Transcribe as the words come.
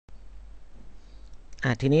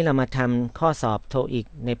ทีนี้เรามาทำข้อสอบโทอีก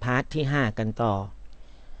ในพาร์ทที่5กันต่อ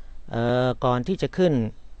ก่อนที่จะขึ้น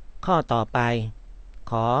ข้อต่อไป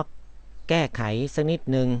ขอแก้ไขสักนิด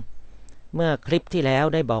นึงเมื่อคลิปที่แล้ว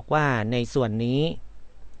ได้บอกว่าในส่วนนี้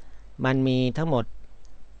มันมีทั้งหมด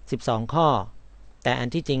12ข้อแต่อัน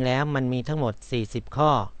ที่จริงแล้วมันมีทั้งหมด40ข้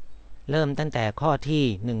อเริ่มตั้งแต่ข้อที่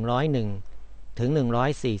101ถึง140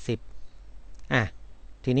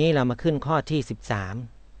ทีนี้เรามาขึ้นข้อที่13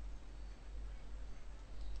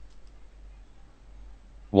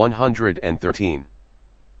 113.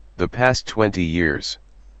 The past 20 years,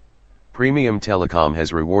 Premium Telecom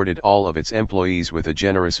has rewarded all of its employees with a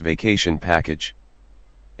generous vacation package.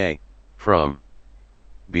 A. From.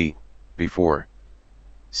 B. Before.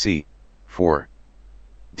 C. For.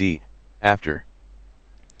 D. After.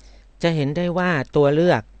 จะเห็นได้ว่าตัวเลื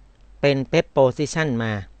อกเป็น preposition ม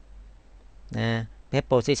านะ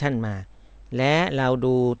preposition มาและเรา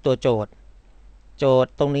ดูตัวโจทย์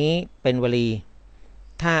ตรงนี้เป็นวลี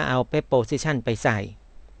ถ้าเอา preposition ไปใส่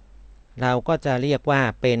เราก็จะเรียกว่า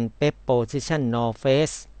เป็น preposition no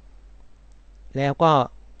face แล้วก็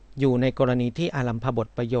อยู่ในกรณีที่อารัมภบท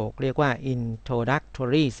ประโยคเรียกว่า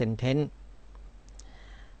introductory sentence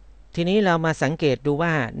ทีนี้เรามาสังเกตดู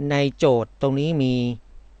ว่าในโจทย์ตรงนี้มี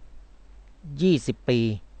20 ปี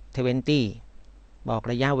 20 บอก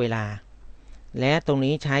ระยะเวลาและตรง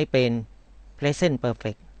นี้ใช้เป็น present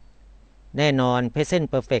perfect แน่นอน present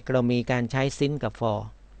perfect เรามีการใช้ since กับ for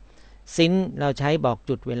since เราใช้บอก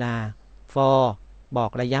จุดเวลา for บอ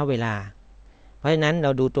กระยะเวลาเพราะฉะนั้นเร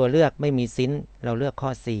าดูตัวเลือกไม่มี since เราเลือกข้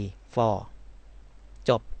อ 4 for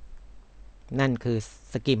จบนั่นคือ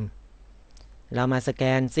สกิมเรามาสแก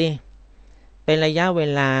นสิเป็นระยะเว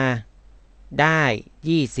ลาได้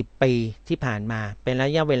20 ปีที่ผ่านมาเป็นระ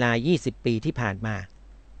ยะเวลา20 ปีที่ผ่านมา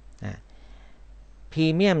พรี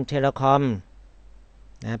เมียมเทเลคอม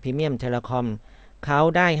พรีเมียมเทเลคอมเขา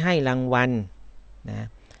ได้ให้รางวัล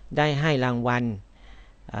ได้ให้รางวัล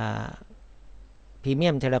พรีเมี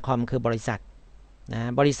ยมเทเลคอมคือบริษัท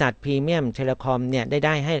บริษัทพรีเมียมเทเลคอมเนี่ยไ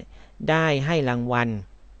ด้ให้รางวัล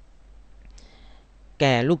แ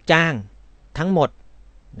ก่ลูกจ้างทั้งหมด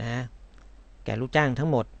แก่ลูกจ้างทั้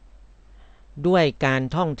งหมดด้วยการ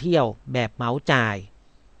ท่องเที่ยวแบบเหมาจ่าย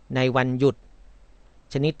ในวันหยุด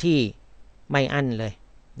ชนิดที่ไม่อั้นเลย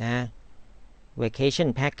vacation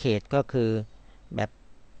package ก็คือแบบ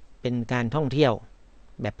เป็นการท่องเที่ยว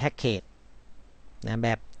แบบแพ็กเกจแบ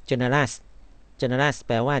บ generous แ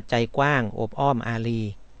ปลว่าใจกว้างอบอ้อมอารี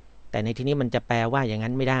แต่ในที่นี้มันจะแปลว่าอย่าง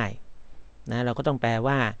นั้นไม่ได้เราก็ต้องแปล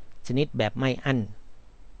ว่าชนิดแบบไม่อั้น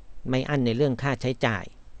ในเรื่องค่าใช้จ่าย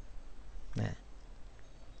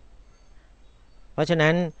เพราะฉะ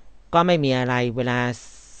นั้นก็ไม่มีอะไรเวลา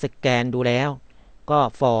สแกนดูแล้วก็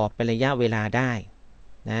for เป็นระยะเวลาได้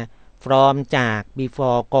from จาก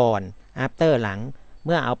before ก่อน after หลังเ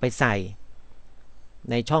มื่อเอาไปใส่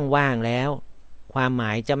ในช่องว่างแล้วความหม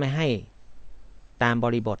ายจะไม่ให้ตามบ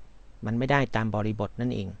ริบทมันไม่ได้ตามบริบทนั่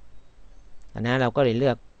นเองเราก็เลยเลื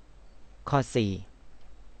อกข้อ 4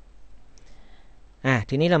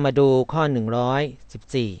ทีนี้เรามาดูข้อ 114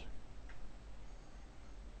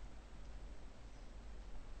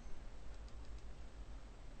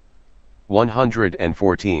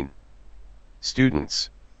 114. Students.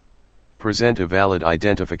 Present a valid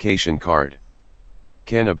identification card.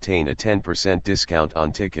 Can obtain a 10% discount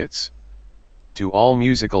on tickets to all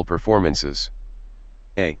musical performances.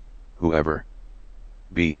 A. Whoever.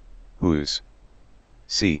 B. Whose.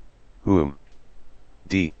 C. Whom.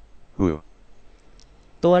 D. Who.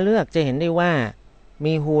 ตัวเลือกจะเห็นได้ว่า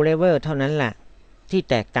มี whoever เท่านั้นแหละที่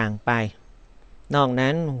แตกต่างไปนอก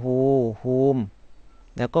นั้น who whom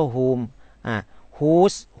แล้วก็ whom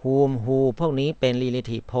whose whom who พวกนี้เป็น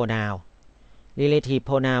relative pronoun relative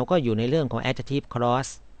pronoun ก็อยู่ในเรื่องของ adjective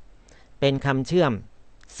clause เป็นคำเชื่อม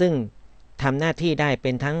ซึ่งทำหน้าที่ได้เป็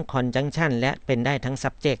นทั้ง conjunction และเป็นได้ทั้ง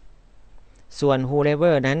subject ส่วน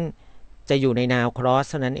whoever นั้นจะอยู่ใน noun clause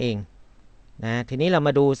เท่านั้นเองทีนี้เราม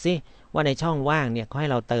าดูซิว่าในช่องว่างเนี่ยเขาให้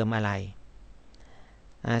เราเติมอะไร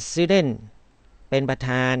student เป็นประธ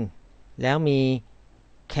านแล้วมี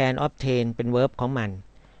can obtain เป็น verb ของมัน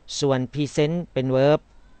ส่วน present เป็น verb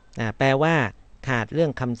แปลว่าขาดเรื่อ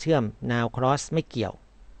งคำเชื่อม noun clause ไม่เกี่ยว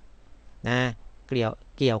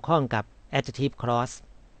เกี่ยวข้องกับ adjective clause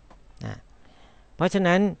เพราะฉะ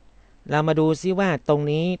นั้นเรามาดูซิว่าตรง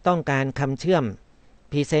นี้ต้องการคำเชื่อม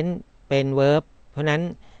present เป็น verb เพราะนั้น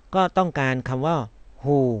ก็ต้องการคำว่า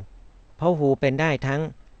who เพราะ who เป็นได้ทั้ง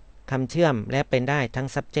คำเชื่อมและเป็นได้ทั้ง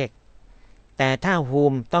subject แต่ถ้า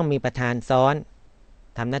whom ต้องมีประธานซ้อน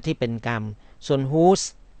ทำหน้าที่เป็นกรรมส่วน whose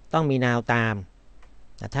ต้องมี noun ตาม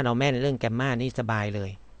ถ้าเราแม่นในเรื่องแกรมมานี่สบายเล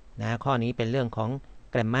ยข้อนี้เป็นเรื่องของ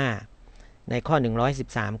แกรมมา ในข้อ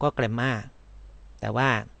113ก็แกรมมาแต่ว่า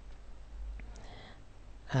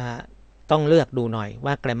ต้องเลือกดูหน่อย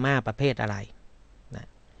ว่าแกรมมาประเภทอะไรนะ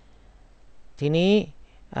ทีนี้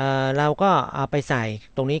เราก็เอาไปใส่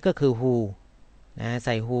ตรงนี้ก็คือ who นะใ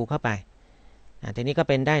ส่ who เข้าไปทีนี้ก็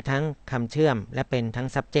เป็นได้ทั้งคำเชื่อมและเป็นทั้ง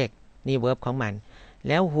subject นี่ verb ของมันแ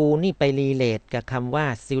ล้ว who นี่ไป relate กับคำว่า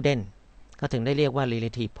student ก็ถึงได้เรียกว่า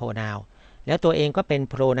relative pronoun แล้วตัวเองก็เป็น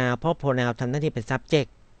pronoun เพราะ pronoun ทำหน้าที่เป็น subject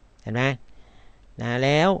เห็นไหมนะแ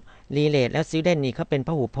ล้ว relate แล้ว student นี่เขาเป็นพ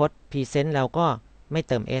หูพจน์ present เราก็ไม่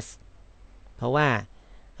เติม s เพราะว่า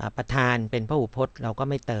ประธานเป็นพหูพจน์เราก็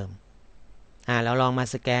ไม่เติมเราลองมา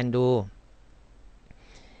สแกนดู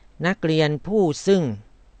นักเรียนผู้ซึ่ง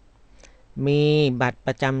มีบัตรป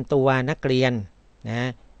ระจำตัวนักเรียนนะ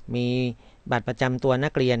มีบัตรประจำตัวนั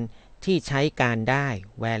กเรียนที่ใช้การได้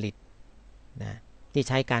valid นะที่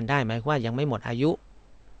ใช้การได้หมายความว่ายังไม่หมดอายุ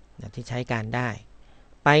นะที่ใช้การได้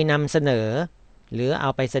ไปนำเสนอหรือเอา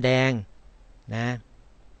ไปแสดงนะ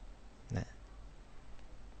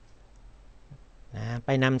ไป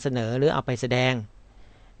นำเสนอหรือเอาไปแสดง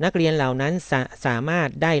นักเรียนเหล่านั้นสามารถ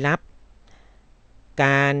ได้รับก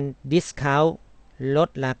าร discount ลด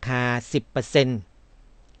ราคา 10%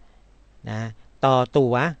 นะต่อ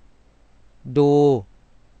ตั๋วดู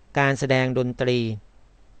การแสดงดนตรี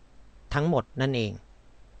ทั้งหมดนั่นเอง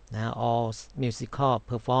นะ all musical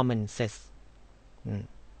performances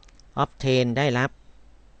obtain ได้รับ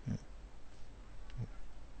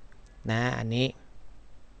นะอันนี้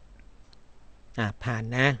ผ่าน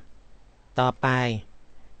นะต่อไป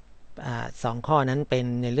2ข้อนั้นเป็น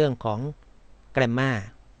ในเรื่องของ grammar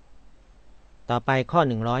ต่อไปข้อ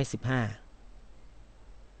115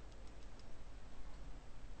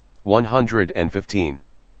 115.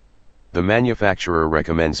 The manufacturer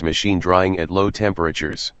recommends machine drying at low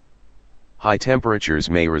temperatures. High temperatures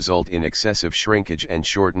may result in excessive shrinkage and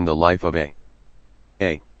shorten the life of a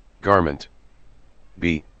garment, b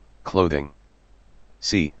clothing,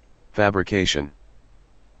 c fabrication,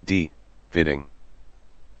 d fitting.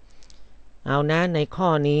 เอานะในข้อ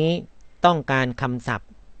นี้ต้องการคำศัพท์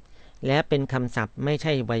และเป็นคำศัพท์ไม่ใ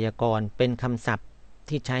ช่ไวยากรณ์เป็นคำศัพท์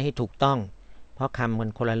ที่ใช้ให้ถูกต้องเพราะคำมัน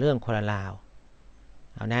คนละเรื่องคนละราว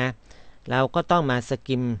เอานะเราก็ต้องมาส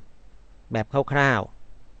กิมแบบคร่าว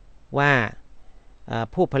ๆว่า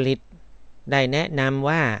ผู้ผลิตได้แนะนำ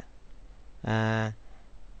ว่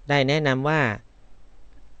า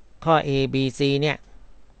ข้อ A B C เนี่ย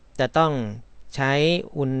จะต้องใช้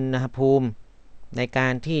อุณหภูมิในกา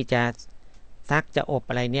รที่จะซักจะอบ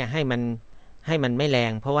อะไรเนี่ยให้มันไม่แร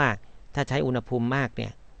งเพราะว่าถ้าใช้อุณหภูมิมากเนี่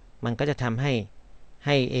ยมันก็จะทำให้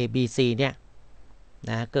A B C เนี่ย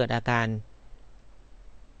นะเกิดอาการ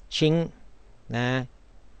ชิงนะ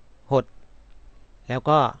หดแล้ว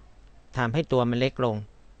ก็ทำให้ตัวมันเล็กลง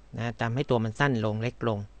นะทำให้ตัวมันสั้นลงเล็กล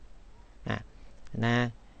งนะ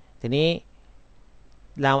ทีนี้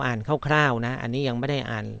เราอ่านคร่าวๆนะอันนี้ยังไม่ได้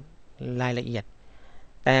อ่านรายละเอียด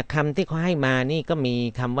แต่คำที่เขาให้มานี่ก็มี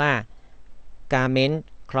คำว่า garment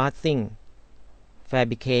clothing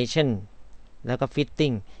fabrication แล้วก็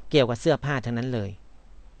fitting เกี่ยวกับเสื้อผ้าทั้งนั้นเลย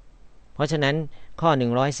เพราะฉะนั้นข้อ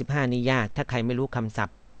115นี่ยากถ้าใครไม่รู้คำศัพ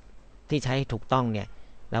ท์ที่ใช้ถูกต้องเนี่ย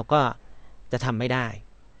เราก็จะทำไม่ได้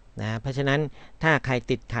นะเพราะฉะนั้นถ้าใคร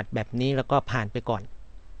ติดขัดแบบนี้แล้วก็ผ่านไปก่อน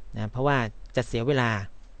นะเพราะว่าจะเสียเวลา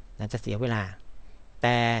นะจะเสียเวลาแ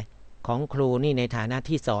ต่ของครูนี่ในฐานะ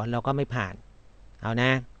ที่สอนเราก็ไม่ผ่านเอาน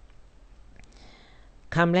ะ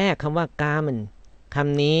คำแรกคำว่า garment ค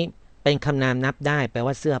ำนี้เป็นคำนามนับได้แปล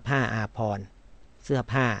ว่าเสื้อผ้าอาภรณ์เสื้อ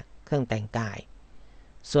ผ้าเครื่องแต่งกาย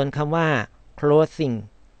ส่วนคำว่า clothing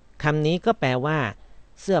คำนี้ก็แปลว่า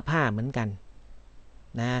เสื้อผ้าเหมือนกัน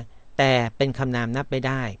นะแต่เป็นคำนามนับไม่ไ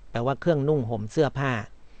ด้แปลว่าเครื่องนุ่งห่มเสื้อผ้า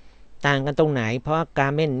ต่างกันตรงไหนเพราะ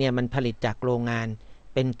garment เนี่ยมันผลิตจากโรงงาน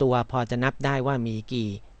เป็นตัวพอจะนับได้ว่ามีกี่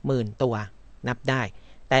หมื่นตัวนับได้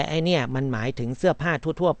แต่ไอเนี่ยมันหมายถึงเสื้อผ้า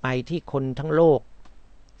ทั่วๆไปที่คนทั้งโลก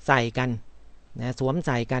ใส่กันนะสวมใ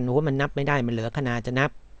ส่กันโอ้มันนับไม่ได้มันเหลือขนาดจะนั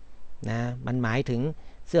บนะมันหมายถึง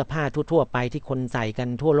เสื้อผ้าทั่วๆไปที่คนใส่กัน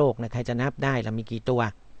ทั่วโลกนะใครจะนับได้ละมีกี่ตัว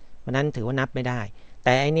เพราะนั้นถือว่านับไม่ได้แ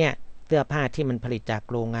ต่ไอเนี่ยเสื้อผ้าที่มันผลิตจาก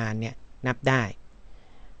โรงงานเนี่ยนับได้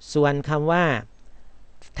ส่วนคำว่า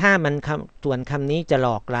ถ้ามันส่วนคำนี้จะหล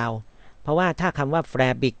อกเราเพราะว่าถ้าคำว่า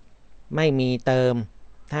fabric ไม่มีเติม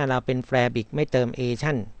ถ้าเราเป็น fabric ไม่เติม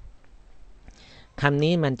ation คำ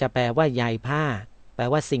นี้มันจะแปลว่าใยผ้าแปล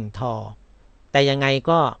ว่าสิ่งทอแต่ยังไง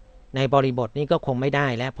ก็ในบริบทนี้ก็คงไม่ได้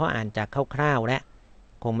แล้วเพราะอ่านจากคร่าวๆแล้ว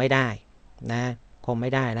คงไม่ได้นะคงไม่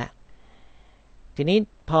ได้แล้วทีนี้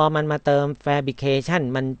พอมันมาเติม fabrication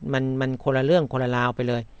มันคนละเรื่องคนละราวไป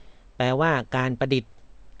เลยแปลว่าการประดิษฐ์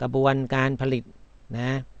กระบวนการผลิตน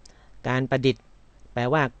ะการประดิษฐ์แปล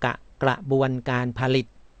ว่าก กระบวนการผลิต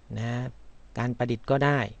นะการประดิษฐ์ก็ไ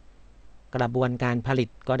ด้กระบวนการผลิต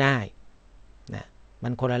ก็ได้นะมั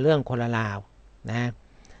นคนละเรื่องคนละราวนะ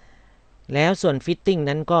แล้วส่วน fitting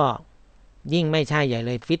นั้นก็ยิ่งไม่ใช่ใหญ่เ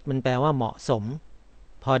ลย fit มันแปลว่าเหมาะสม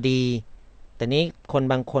พอดีแต่นี้คน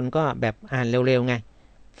บางคนก็แบบอ่านเร็วๆไง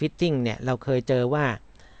fitting เนี่ยเราเคยเจอว่า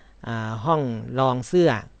ห้องลองเสื้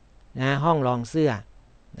อนะห้องลองเสื้อ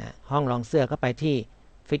นะห้องลองเสื้อก็ไปที่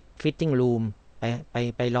fitting room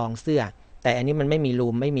ไปลองเสื้อแต่อันนี้มันไม่มีรู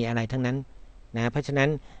มไม่มีอะไรทั้งนั้นนะเพราะฉะนั้น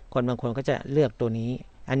คนบางคนก็จะเลือกตัวนี้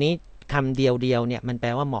อันนี้คำเดียวเนี่ยมันแปล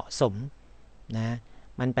ว่าเหมาะสมนะ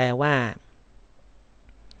มันแปล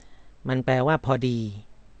ว่าพอดี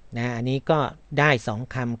นะอันนี้ก็ได้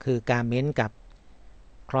2คำคือ garment กับ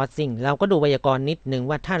crossing เราก็ดูไวยากรณ์นิดนึง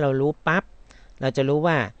ว่าถ้าเรารู้ปั๊บเราจะรู้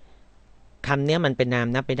ว่าคำนี้มันเป็นนาม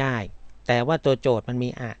นับไปได้แต่ว่าตัวโจทย์มันมี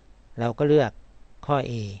อะเราก็เลือกข้อ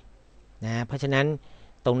A นะเพราะฉะนั้น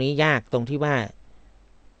ตรงนี้ยากตรงที่ว่า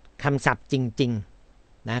คำศัพท์จริง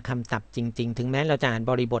ๆนะคำศัพท์จริงๆถึงแม้เราจะอ่าน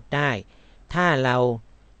บริบทได้ถ้าเ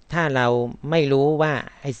ราไม่รู้ว่า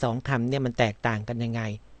ไอ้2คำเนี่ยมันแตกต่างกันยังไง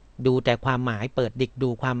ดูแต่ความหมายเปิดดิกดู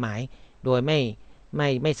ความหมายโดย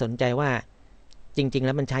ไม่สนใจว่าจริงๆแ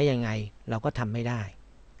ล้วมันใช้ยังไงเราก็ทำไม่ได้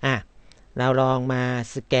เราลองมา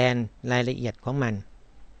สแกนรายละเอียดของมัน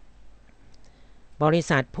บริ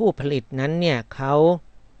ษัทผู้ผลิตนั้นเนี่ยเขา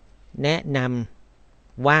แนะน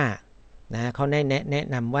ำว่านะเขาแนะ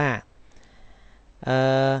นำว่า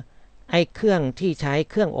ไอ้เครื่องที่ใช้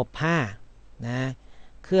เครื่องอบผ้านะ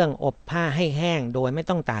เครื่องอบผ้าให้แห้งโดยไม่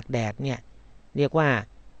ต้องตากแดดเนี่ยเรียกว่า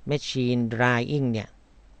machine drying เนี่ย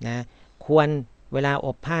นะควรเวลาอ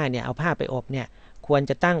บผ้าเนี่ยเอาผ้าไปอบเนี่ยควร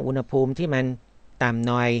จะตั้งอุณหภูมิที่มันต่ำ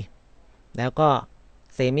หน่อยแล้วก็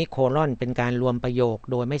เซมิโคลอนเป็นการรวมประโยค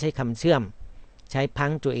โดยไม่ใช้คำเชื่อมใช้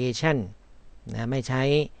punctuation นะไม่ใช้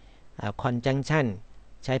conjunction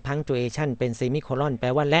ใช้ punctuation เป็นเซมิโคลอนแปล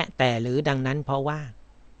ว่าและแต่หรือดังนั้นเพราะว่า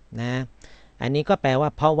นะอันนี้ก็แปลว่า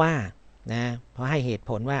เพราะว่านะเพราะให้เหตุ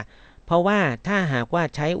ผลว่าเพราะว่าถ้าหากว่า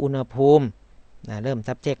ใช้อุณหภูมินะเริ่ม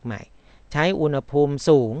subject ใหม่ใช้อุณหภูมิ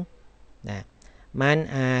สูงนะมัน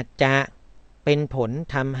อาจจะเป็นผล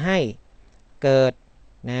ทำให้เกิด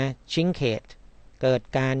นะ shrinkage เกิด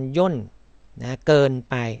การย่นนะเกิน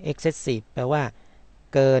ไป excessive แปลว่า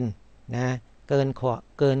เกินนะเกิน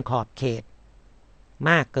ขอบเขต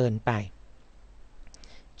มากเกินไป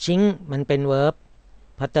shrink มันเป็น verb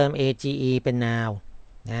พอเติม age เป็น noun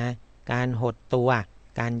นะการหดตัว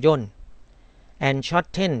การย่น and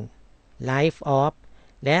shorten life of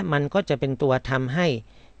และมันก็จะเป็นตัวทำให้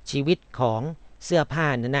ชีวิตของเสื้อผ้า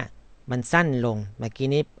นั้นนะมันสั้นลงเมื่อกี้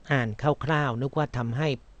นี้อ่านคร่าวๆนึกว่าทำให้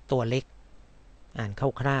ตัวเล็กอ่าน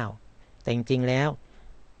คร่าวๆแต่จริงๆแล้ว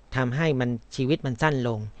ทำให้มันชีวิตมันสั้นล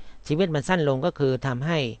งชีวิตมันสั้นลงก็คือทำใ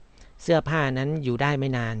ห้เสื้อผ้านั้นอยู่ได้ไม่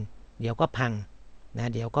นานเดี๋ยวก็พังนะ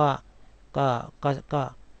เดี๋ยว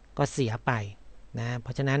ก็เสียไปนะเพร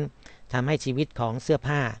าะฉะนั้นทำให้ชีวิตของเสื้อ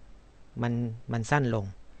ผ้ามันสั้นลง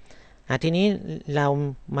ทีนี้เรา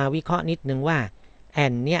มาวิเคราะห์นิดนึงว่าแอ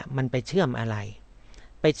นเนี่ยมันไปเชื่อมอะไร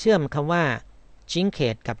ไปเชื่อมคำว่าชิงเค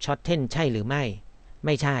ดกับช็อตเทนใช่หรือไ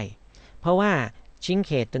ม่ใช่เพราะว่าชิงเ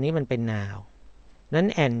คดตัวนี้มันเป็นนาวนั้น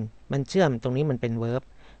แอนมันเชื่อมตรงนี้มันเป็นเวิร์บ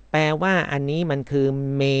แปลว่าอันนี้มันคือ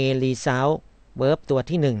เมรีซาวเวิร์บตัว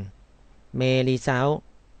ที่1เมรีซาว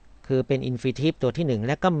คือเป็นอินฟินิทีฟตัวที่1แ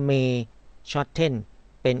ล้วก็เมช็อตเทน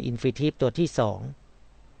เป็นอินฟินิทีฟตัวที่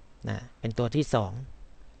2นะเป็นตัวที่2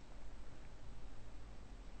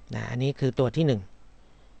นะอันนี้คือตัวที่1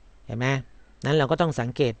เห็นไหมนั้นเราก็ต้องสัง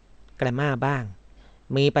เกตแกรมมาบ้าง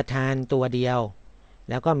มีประธานตัวเดียว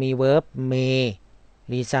แล้วก็มี verb may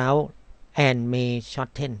result and may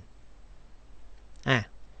shorten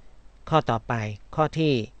ข้อต่อไปข้อ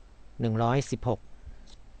ที่116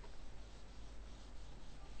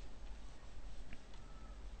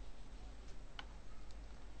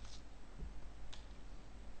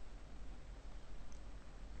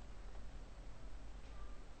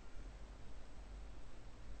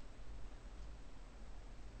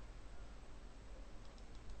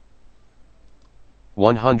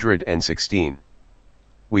 116.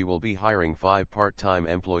 We will be hiring 5 part-time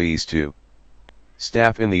employees to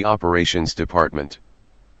staff in the operations department.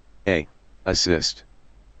 A. Assist.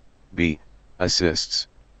 B. Assists.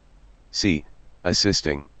 C.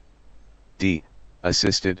 Assisting. D.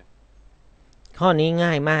 Assisted. ข้อนี้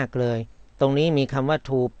ง่ายมากเลยตรงนี้มีคำว่า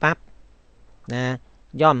to ปั๊บนะ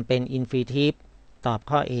ย่อมเป็น infinitive ตอบ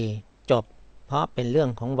ข้อ A จบเพราะเป็นเรื่อง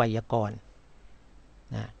ของไวยากรณ์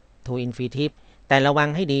นะ to infinitive แต่ระวัง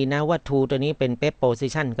ให้ดีนะว่า to ตัวนี้เป็น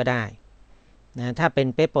preposition ก็ได้นะถ้าเป็น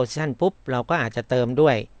preposition ปุ๊บเราก็อาจจะเติมด้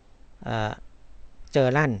วยเจอ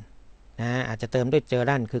รัน นะอาจจะเติมด้วยเจอ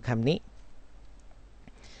รันคือคำนี้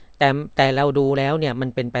แต่เราดูแล้วเนี่ยมัน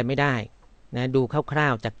เป็นไปไม่ได้นะดูคร่า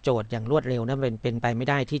วๆจากโจทย์อย่างรวดเร็วนะเป็นไปไม่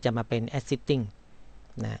ได้ที่จะมาเป็น assisting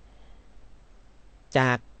นะจ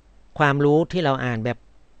ากความรู้ที่เราอ่านแบบ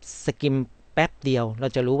สกิมแป๊บเดียวเรา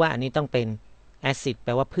จะรู้ว่าอันนี้ต้องเป็น acid แป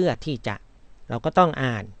ลว่าเพื่อที่จะเราก็ต้อง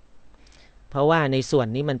อ่านเพราะว่าในส่วน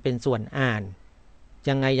นี้มันเป็นส่วนอ่าน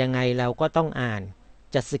ยังไงเราก็ต้องอ่าน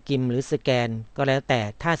จะสกิมหรือสแกนก็แล้วแต่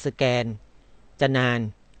ถ้าสแกนจะนาน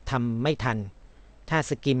ทำไม่ทันถ้า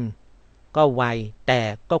สกิมก็ไวแต่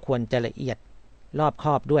ก็ควรจะละเอียดรอบค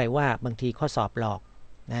อบด้วยว่าบางทีข้อสอบหลอก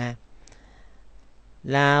นะ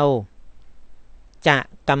เราจะ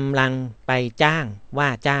กำลังไปจ้างว่า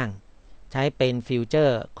จ้างใช้เป็น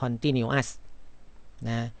future continuous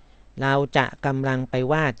นะเราจะกำลังไป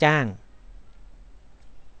ว่าจ้าง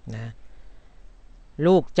นะ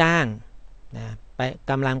ลูกจ้างนะไป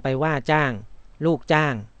กำลังไปว่าจ้างลูกจ้า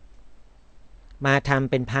งมาทำ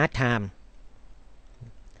เป็นพาร์ทไทม์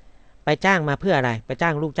ไปจ้างมาเพื่ออะไรไปจ้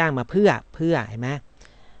างลูกจ้างมาเพื่อเห็นไหม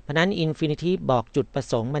เพราะนั้น infinitive บอกจุดประ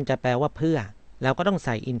สงค์มันจะแปลว่าเพื่อเราก็ต้องใ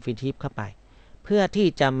ส่ infinitive เข้าไปเพื่อที่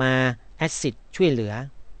จะมา assist ช่วยเหลือ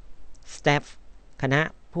staff คณะ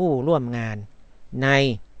ผู้ร่วมงานใน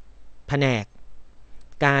แผนก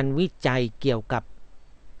การวิจัยเกี่ยวกับ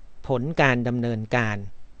ผลการดำเนินการ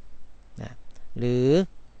นะหรือ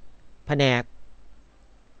แผนก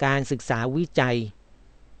การศึกษาวิจัย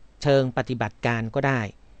เชิงปฏิบัติการก็ได้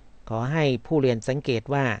ขอให้ผู้เรียนสังเกต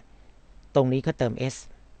ว่าตรงนี้เขาเติม s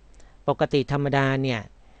ปกติธรรมดาเนี่ย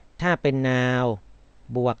ถ้าเป็น noun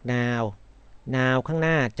บวก noun ข้างห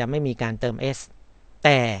น้าจะไม่มีการเติม s แ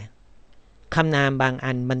ต่คำนามบาง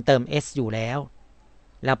อันมันเติม s อยู่แล้ว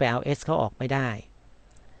เราไปเอา s เขาออกไม่ได้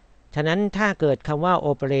ฉะนั้นถ้าเกิดคำว่า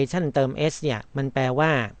operation เติม s เนี่ยมันแปล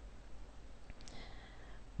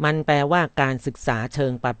ว่าการศึกษาเชิ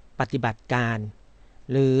งปฏิบัติการ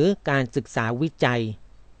หรือการศึกษาวิจัย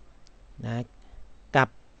นะกับ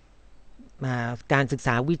การศึกษ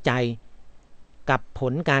าวิจัยกับผ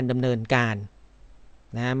ลการดำเนินการ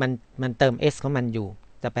นะมันเติม s ของมันอยู่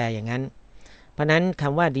จะแปลอย่างนั้นเพราะนั้นค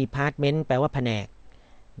ำว่า department แปลว่าแผนก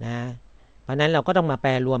นะเพราะนั้นเราก็ต้องมาแป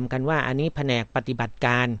ลรวมกันว่าอันนี้แผนกปฏิบัติก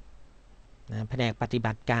ารนะแผนกปฏิ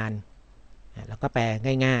บัติการแล้วก็แปล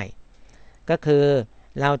ง่ายๆก็คือ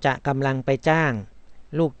เราจะกำลังไปจ้าง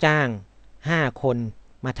ลูกจ้าง5คน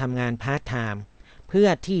มาทำงานพาร์ทไทม์เพื่อ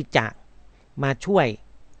ที่จะมาช่วย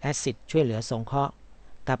แอสซิดช่วยเหลือสงเคราะห์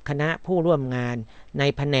กับคณะผู้ร่วมงานใน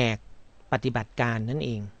แผนกปฏิบัติการนั่นเอ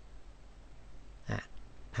ง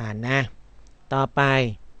ผ่านนะต่อไป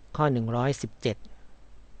ข้อ117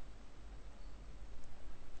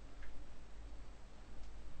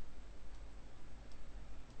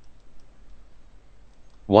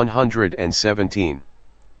 117.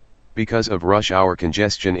 Because of rush hour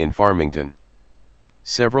congestion in Farmington,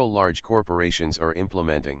 several large corporations are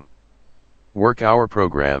implementing work hour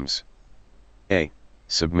programs. A.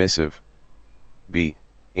 Submissive. B.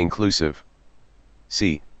 Inclusive. C.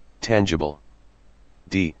 Tangible.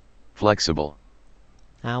 D. Flexible.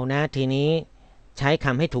 เอานะทีนี้ใช้ค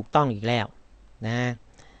ำให้ถูกต้องอีกแล้วนะ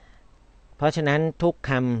เพราะฉะนั้นทุกค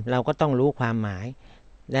ำเราก็ต้องรู้ความหมาย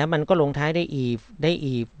แล้วมันก็ลงท้ายได้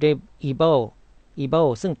able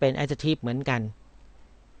ซึ่งเป็น adjective เหมือนกัน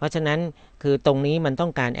เพราะฉะนั้นคือตรงนี้มันต้อ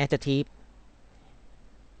งการ adjective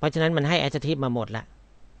เพราะฉะนั้นมันให้ adjective มาหมดละ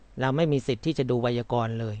เราไม่มีสิทธิ์ที่จะดูไวยากร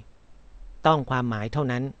ณ์เลยต้องความหมายเท่า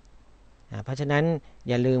นั้นเพราะฉะนั้น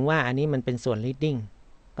อย่าลืมว่าอันนี้มันเป็นส่วน reading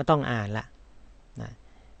ก็ต้องอ่านละนะ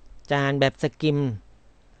จานแบบสกิม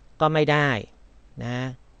ก็ไม่ได้นะ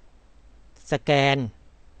สแกน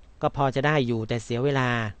ก็พอจะได้อยู่แต่เสียเวลา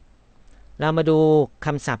เรามาดูค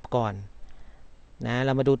ำศัพท์ก่อนนะเร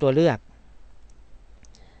ามาดูตัวเลือก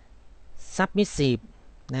submissive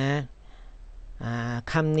นะ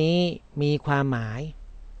คำนี้มีความหมาย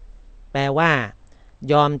แปลว่า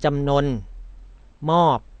ยอมจำนนมอ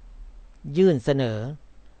บยื่นเสนอ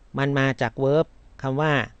มันมาจาก verb คำว่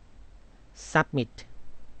า submit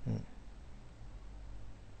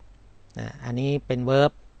อันนี้เป็น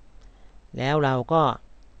verb แล้วเราก็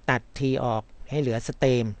ตัด t ออกให้เหลือ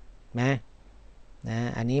stem นะ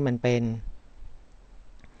อันนี้มันเป็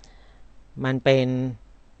น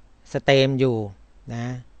stem อยู่นะ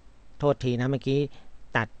โทษทีนะเมื่อกี้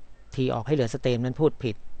ตัด t ออกให้เหลือ stem นั้นพูด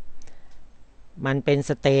ผิดมันเป็น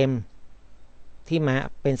stem ที่มา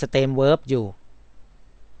เป็น stem verb อยู่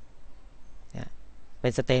เป็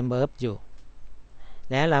น stem verb อยู่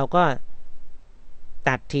แล้วเราก็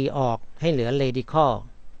ตัด t ออกให้เหลือ radical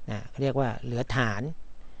เรียกว่าเหลือฐาน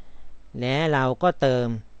และเราก็เติม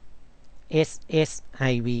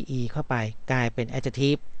ssive เข้าไปกลายเป็น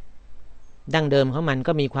adjective ดั้งเดิมของมัน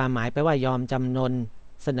ก็มีความหมายแปลว่ายอมจำนน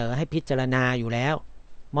เสนอให้พิจารณาอยู่แล้ว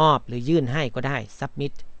มอบหรือยื่นให้ก็ได้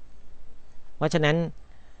submit เพราะฉะนั้น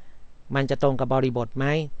มันจะตรงกับบริบทไหม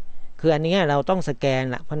คืออันนี้เราต้องสแกน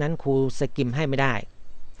ละเพราะนั้นครูสกิมให้ไม่ได้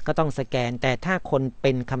ก็ต้องสแกนแต่ถ้าคนเ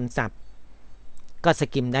ป็นคำศัพท์ก็ส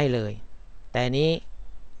กิมได้เลยแต่นี้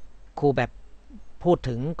ครูแบบพูด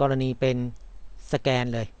ถึงกรณีเป็นสแกน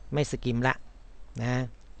เลยไม่สกิมละนะ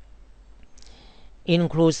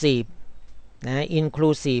inclusive นะ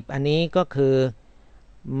inclusive อันนี้ก็คือ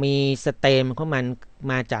มีสเต็มของมัน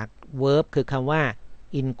มาจาก verb คือคำว่า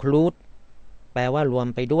include แปลว่ารวม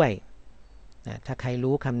ไปด้วยนะถ้าใคร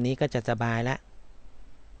รู้คำนี้ก็จะสบายแล้ว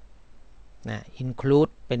นะ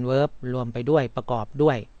include เป็น verb รวมไปด้วยประกอบด้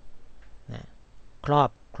วยนะครอบ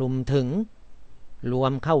คลุมถึงรว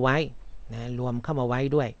มเข้าไว้นะรวมเข้ามาไว้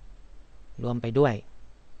ด้วยรวมไปด้วย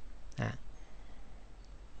นะ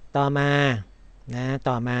ต่อมา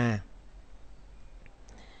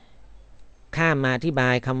ข้ามมาอธิบา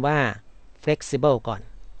ยคำว่า flexible ก่อน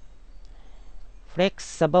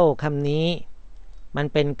flexible คำนี้มัน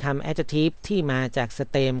เป็นคำ adjective ที่มาจากส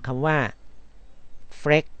เต็มคำว่า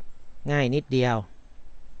flex ง่ายนิดเดียว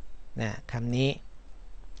นะคำนี้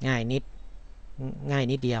ง่ายนิ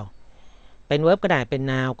ดเดียวเป็น verb ก็ได้เป็น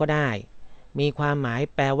noun ก็ได้มีความหมาย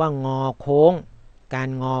แปลว่างอโค้งการ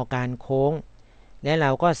งอการโค้งและเร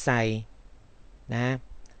าก็ใส่นะ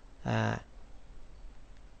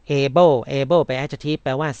able ไป adjective แป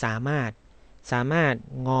ลว่าสามารถ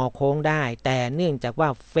งอโค้งได้แต่เนื่องจากว่า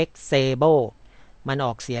flexible มันอ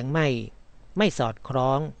อกเสียงไม่สอดคล้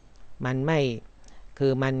องมันไม่คื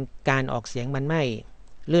อมันการออกเสียงมันไม่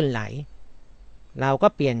ลื่นไหลเราก็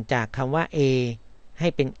เปลี่ยนจากคำว่า a ให้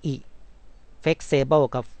เป็น e flexible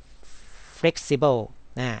กับ flexible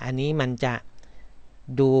อันนี้มันจะ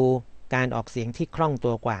ดูการออกเสียงที่คล่อง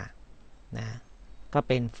ตัวกว่านะก็เ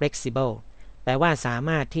ป็น flexible แปลว่าสาม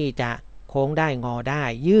ารถที่จะโค้งได้งอได้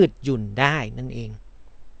ยืดหยุ่นได้นั่นเอง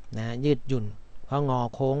นะยืดหยุ่นเพราะงอ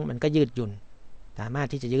โค้งมันก็ยืดหยุ่นสามารถ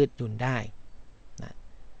ที่จะยืดหยุ่นได้นะ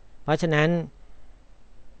เพราะฉะนั้น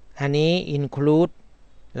อันนี้ include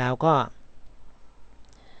เราก็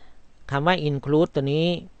คำว่า include ตัวนี้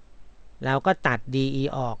เราก็ตัด de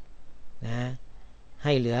ออกนะใ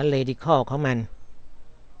ห้เหลือ radical ของมัน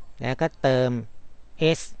แล้วก็เติม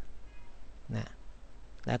s นะ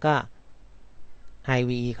แล้วก็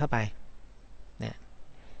ive เข้าไปนะ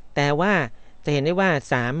แต่ว่าจะเห็นได้ว่า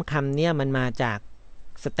3คำนี้มันมาจาก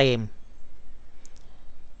สเต็ม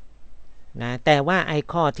นะแต่ว่าไอ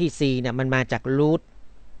ข้อที่ c เนี่ยมันมาจาก root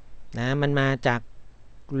นะมันมาจาก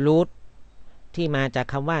root ที่มาจาก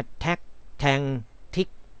คำว่า tag tang tick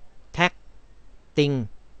tag ting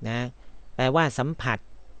นะแปลว่าสัมผัส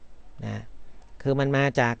นะคือมันมา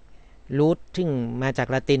จาก root ซึ่งมาจาก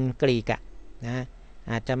ละตินกรีกนะ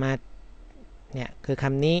อาจจะมาเนี่ยคือค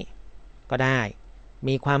ำนี้ก็ได้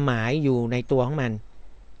มีความหมายอยู่ในตัวของมัน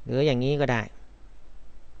หรืออย่างนี้ก็ได้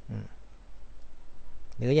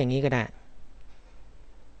หรืออย่างนี้ก็ได้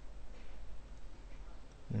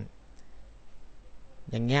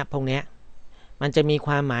อย่างเงี้ยพวกเนี้ยมันจะมีค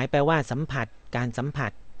วามหมายแปลว่าสัมผัสการสัมผั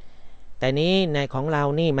สแต่นี้ในของเรา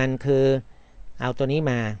นี่มันคือเอาตัวนี้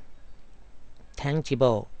มา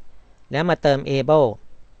tangible แล้วมาเติม able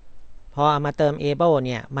พอเอามาเติม able เ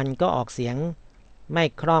นี่ยมันก็ออกเสียงไม่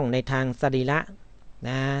คล่องในทางสรีระน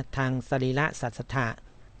ะทางสรีระสัตถะ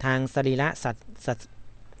ทางสรีระสั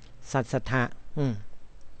ตถะ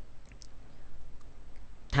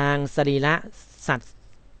ทางสรีระสั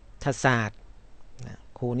ตศาสตร์นะ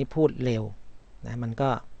ครูนี่พูดเร็วนะมันก็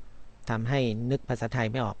ทำให้นึกภาษาไทย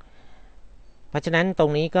ไม่ออกเพราะฉะนั้นตร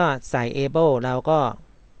งนี้ก็ใส่ able เราก็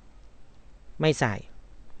ไม่ใส่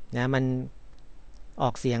นะมันอ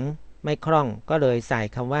อกเสียงไม่คล่องก็เลยใส่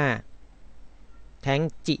คำว่า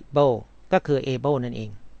tangible ก็คือ able นั่นเอ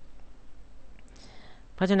ง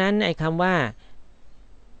เพราะฉะนั้นไอ้คำว่า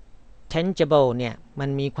tangible เนี่ยมัน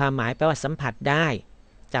มีความหมายแปลว่าสัมผัสได้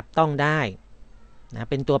จับต้องได้นะ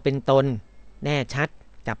เป็นตัวเป็นตนแน่ชัด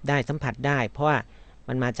จับได้สัมผัสได้เพราะว่า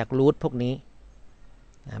มันมาจากรูทพวกนี้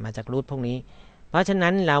มาจากรูทพวกนี้เพราะฉะ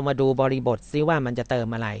นั้นเรามาดูบริบทซิว่ามันจะเติม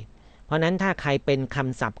อะไรเพราะนั้นถ้าใครเป็นค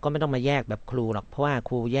ำศัพท์ก็ไม่ต้องมาแยกแบบครูหรอกเพราะว่าค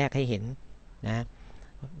รูแยกให้เห็นนะ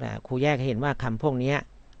ครูแยกให้เห็นว่าคำพวกนี้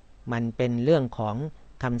มันเป็นเรื่องของ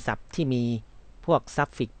คำศัพท์ที่มีพวก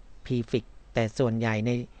suffix prefix แต่ส่วนใหญ่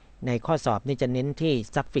ในข้อสอบนี่จะเน้นที่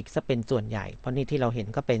suffix ซะเป็นส่วนใหญ่เพราะนี่ที่เราเห็น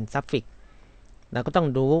ก็เป็น suffix เราก็ต้อง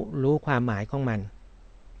รู้ความหมายของมัน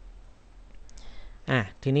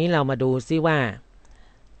ทีนี้เรามาดูซิว่า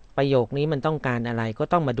ประโยคนี้มันต้องการอะไรก็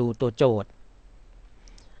ต้องมาดูตัวโจทย์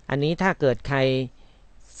อันนี้ถ้าเกิดใคร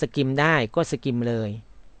สกิมได้ก็สกิมเลย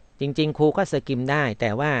จริงๆครูก็สกิมได้แต่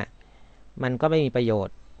ว่า มันก็ไม่มีประโยช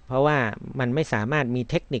น์เพราะว่ามันไม่สามารถมี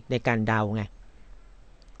เทคนิคในการเดาไง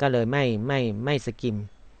ก็เลยไม่สกิม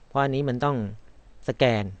เพราะอันนี้มันต้องสแก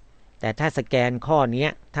นแต่ถ้าสแกนข้อนี้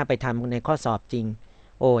ถ้าไปทำในข้อสอบจริง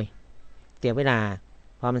โอ้ยเสียเวลา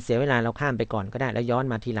พอมันเสียเวลาเราข้ามไปก่อนก็ได้แล้วย้อน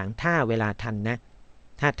มาทีหลังถ้าเวลาทันนะ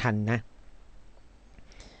ถ้าทันนะ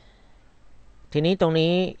ทีนี้ตรง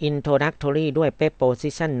นี้ introductory ด้วย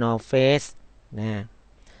preposition nor phrase นะ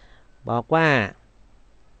บอกว่า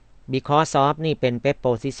because of นี่เป็น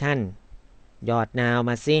preposition หยอด noun ม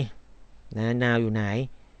าสินะ noun อยู่ไหน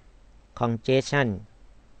conjunction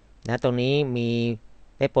นะตรงนี้มี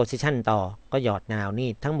preposition ต่อก็หยอด noun นี่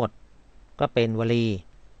ทั้งหมดก็เป็นวลี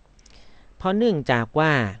เพราะเนื่องจากว่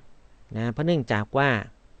า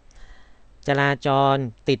จราจร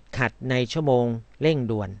ติดขัดในชั่วโมงเร่ง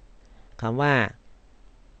ด่วนคำว่า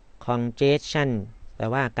congestion แปล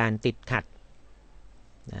ว่าการติดขัด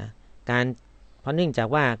นะเพราะเนื่องจาก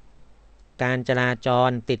ว่าการจราจร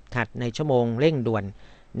ติดขัดในชั่วโมงเร่งด่วน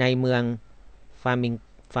ในเมืองฟา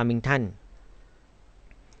ร์มิงตัน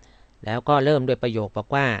แล้วก็เริ่มด้วยประโยคบอก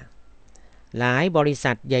ว่าหลายบริ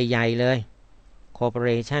ษัทใหญ่ๆเลย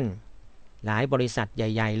corporation หลายบริษัทใ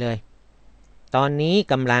หญ่ๆเลยตอนนี้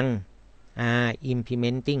กำลัง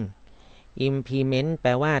implementing implement แป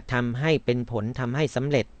ลว่าทำให้เป็นผลทำให้สำ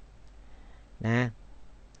เร็จนะ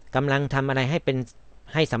กำลังทำอะไรใ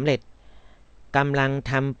ห้สำเร็จกำลัง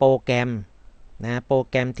ทำโปรแกรมนะโปร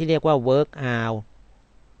แกรมที่เรียกว่า work out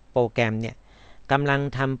โปรแกรมเนี่ยกำลัง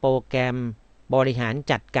ทำโปรแกรมบริหาร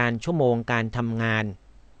จัดการชั่วโมงการทำงาน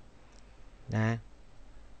นะ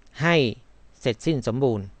ให้เสร็จสิ้นสม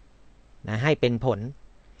บูรณ์นะให้เป็นผล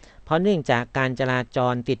เพราะเนื่องจากการจราจ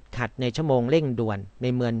รติดขัดในชั่วโมงเร่งด่วนใน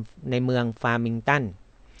เมืองฟาร์มิงตัน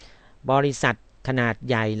บริษัทขนาด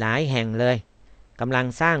ใหญ่หลายแห่งเลยกำลัง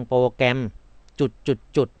สร้างโปรแกรม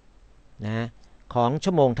จุดนะของ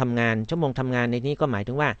ชั่วโมงทำงานในนี้ก็หมาย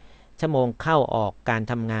ถึงว่าชั่วโมงเข้าออกการ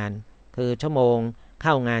ทำงานคือชั่วโมงเ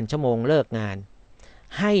ข้างานชั่วโมงเลิกงาน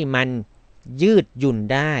ให้มันยืดหยุ่น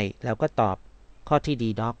ได้แล้วก็ตอบข้อที่ดี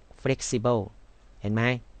ด็อก flexible เห็นไหม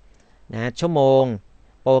นะชั่วโมง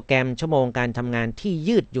โปรแกรมชั่วโมงการทำงานที่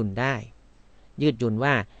ยืดหยุ่นได้ยืดหยุ่น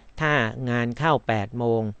ว่าถ้างานเข้า8โม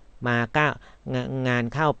งมา9งาน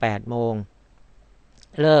เข้า8โมง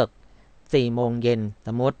เลิก4โมงเย็นส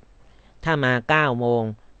มมติถ้ามา9โมง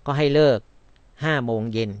ก็ให้เลิก5โมง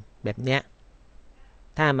เย็นแบบเนี้ย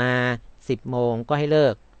ถ้ามา10โมงก็ให้เลิ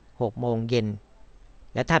ก6โมงเย็น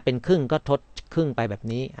และถ้าเป็นครึ่งก็ทดครึ่งไปแบบ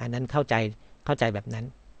นี้อันนั้นเข้าใจแบบนั้น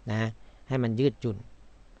นะให้มันยืดหยุ่น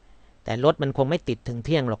แต่รถมันคงไม่ติดถึงเ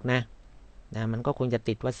ที่ยงหรอกนะมันก็คงจะ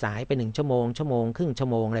ติดว่าสายไป1ชั่วโมงครึ่งชั่ว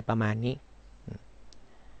โมงอะไรประมาณนี้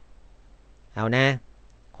เอานะ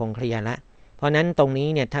คงเคลียร์ละเพราะนั้นตรงนี้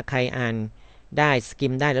เนี่ยถ้าใครอ่านได้สกิ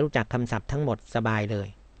มได้แล้วรู้จักคำศัพท์ทั้งหมดสบายเลย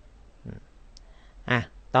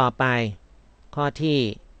ต่อไปข้อที่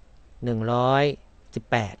118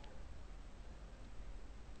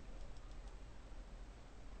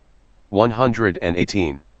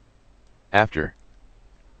 118. After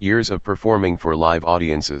years of performing for live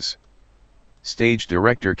audiences, stage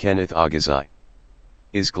director Kenneth Agazai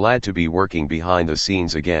is glad to be working behind the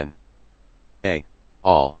scenes again. A.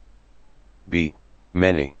 All. B.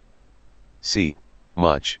 Many. C.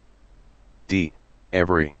 Much. D.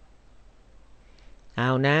 Every. เอา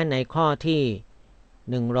นะในข้อที่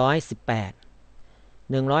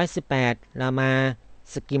118เรามา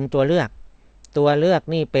สกิมตัวเลือก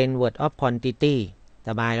นี่เป็น word of quantity ส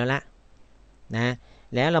บายแล้วละนะ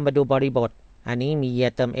แล้วเรามาดูบริบทอันนี้มี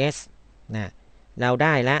year เติม s นะเราไ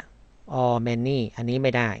ด้ละ all many อันนี้ไ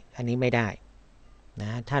ม่ได้นะ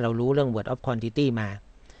ถ้าเรารู้เรื่อง word of quantity มา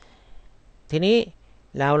ทีนี้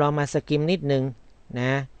เราลองมาสกิมนิดนึงน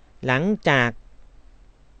ะหลังจาก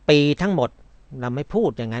ปีทั้งหมดเราไม่พูด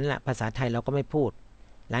อย่างนั้นละภาษาไทยเราก็ไม่พูด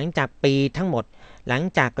หลังจากปีทั้งหมดหลัง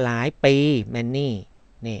จากหลายปี many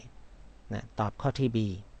นี่นะตอบข้อที่ B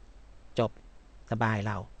จบสบายเ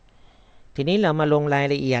ราทีนี้เรามาลงราย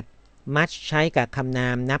ละเอียด much ใช้กับคำนา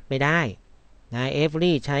มนับไม่ได้นะ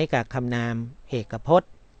every ใช้กับคำนามเอกพจน์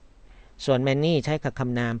ส่วน many ใช้กับค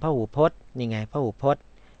ำนามพหูพจน์นี่ไงพหูพจน์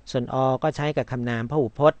ส่วน all ก็ใช้กับคำนามพหู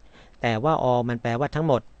พจน์แต่ว่า all มันแปลว่าทั้ง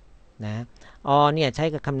หมดนะ all เนี่ยใช้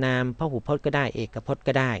กับคำนามพหูพจน์ก็ได้เอกพจน์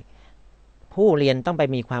ก็ได้ผู้เรียนต้องไป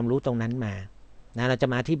มีความรู้ตรงนั้นมานะเราจะ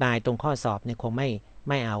มาอธิบายตรงข้อสอบเนี่ยคงไ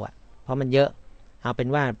ม่เอาเพราะมันเยอะเอาเป็น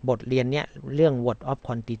ว่าบทเรียนเนี่ยเรื่อง word of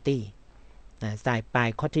quantity นะใส่ปลาย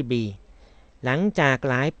ข้อที่ B หลังจาก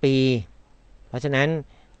หลายปีเพราะฉะนั้น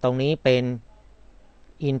ตรงนี้เป็น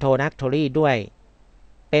introductory ด้วย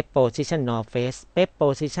preposition nor phrase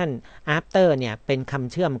preposition after เนี่ยเป็นค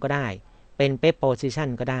ำเชื่อมก็ได้เป็น preposition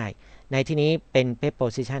ก็ได้ในที่นี้เป็น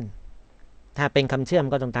preposition ถ้าเป็นคำเชื่อม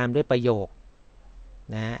ก็ต้องตามด้วยประโยค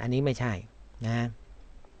นะอันนี้ไม่ใช่นะ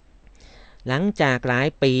หลังจากหลาย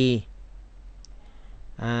ปี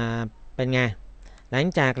เป็นไงหลัง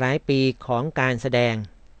จากหลายปีของการแสดง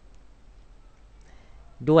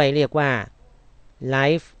ด้วยเรียกว่า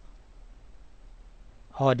live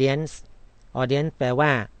audience แปลว่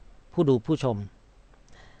าผู้ดูผู้ชม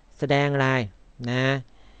แสดงอะไรนะ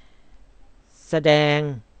แสดง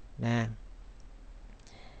นะ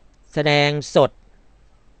แสดงสด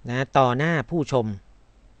นะต่อหน้าผู้ชม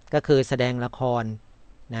ก็คือแสดงละคร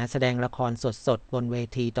นะแสดงละครสดบนเว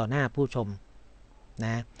ทีต่อหน้าผู้ชมน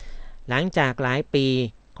ะหลังจากหลายปี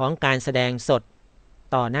ของการแสดงสด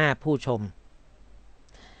ต่อหน้าผู้ชม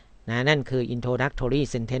นะนั่นคือ introductory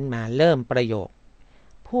sentence มาเริ่มประโยค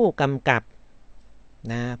ผู้กำกับ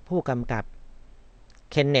นะผู้กำกับ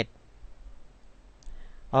เคนเนต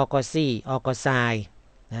ออกอซี่ออกอไซ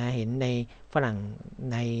นะเห็นในฝรั่ง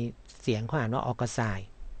ในเสียงเขาอ่านว่าออกอไซ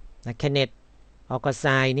นะเคนเนตออกอไซ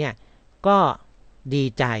เนี่ยก็ดี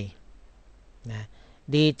ใจนะ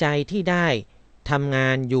ดีใจที่ได้ทำงา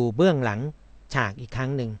นอยู่เบื้องหลังฉากอีกครั้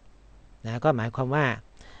งหนึ่งนะก็หมายความว่า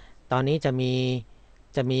ตอนนี้จะ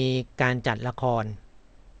มีการจัดละคร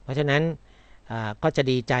เพราะฉะนั้นก็จะ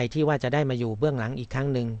ดีใจที่ว่าจะได้มาอยู่เบื้องหลังอีกครั้ง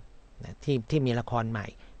หนึ่งนะที่มีละครใหม่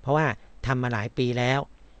เพราะว่าทำมาหลายปีแล้ว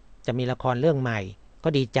จะมีละครเรื่องใหม่ก็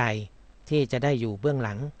ดีใจที่จะได้อยู่เบื้องห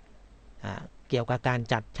ลังเกี่ยวกับการ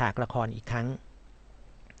จัดฉากละครอีกครั้ง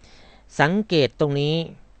สังเกตตรงนี้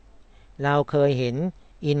เราเคยเห็น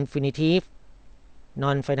infinitive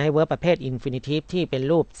non finite verb ประเภท infinitive ที่เป็น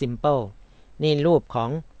รูป simple นี่รูปของ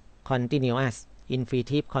continuous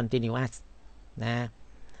infinitive continuous นะ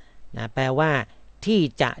แปลว่าที่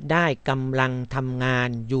จะได้กำลังทำงาน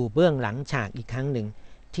อยู่เบื้องหลังฉากอีกครั้งหนึ่ง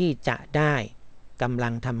ที่จะได้กำลั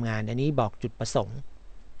งทำงานอันนี้บอกจุดประสงค์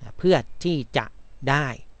เพื่อที่จะได้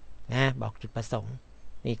นะบอกจุดประสงค์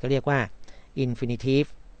นี่ก็เรียกว่า infinitive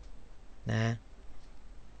นะ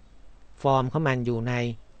ฟอร์มของมันอยู่ใน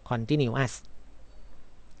continuous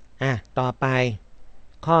ต่อไป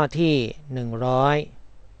ข้อที่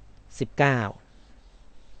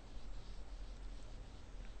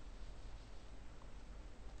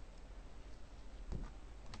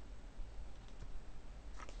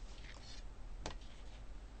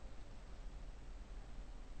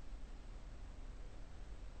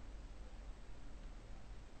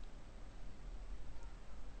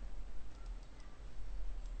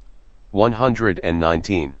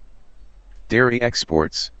119119. Dairy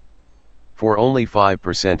exports. For only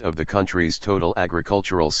 5% of the country's total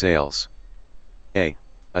agricultural sales. A.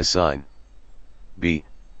 Assign. B.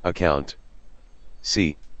 Account. C.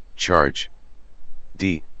 Charge. D.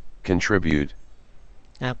 Contribute.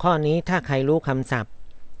 ข้อนี้ถ้าใครรู้คำศัพท์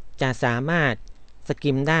จะสามารถส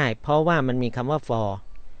กิมได้เพราะว่ามันมีคำว่า for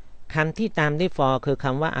คำที่ตามด้วย for คือค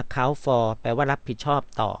ำว่า account for แปลว่ารับผิดชอบ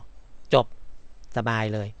ต่อจบสบาย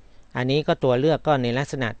เลยอันนี้ก็ตัวเลือกก็ในลัก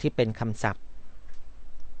ษณะที่เป็นคำศัพท์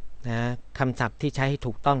นะคำศัพท์ที่ใช้ให้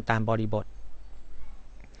ถูกต้องตามบริบท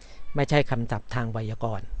ไม่ใช่คำศัพท์ทางไวยาก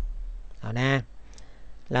รณ์เอานะ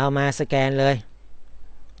เรามาสแกนเลย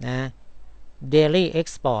นะ Daily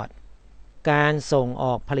Export การส่งอ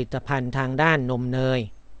อกผลิตภัณฑ์ทางด้านนมเนย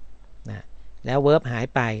นะแล้วเวิร์บหาย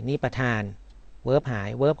ไปนี่ประธานเวิร์บหาย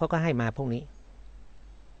เวิร์บเขาก็ให้มาพวกนี้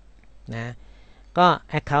นะก็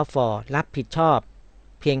account for รับผิดชอบ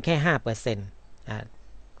เพียงแค่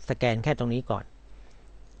 5% สแกนแค่ตรงนี้ก่อน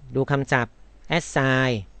ดูคำศัพท์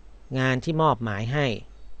assign งานที่มอบหมายให้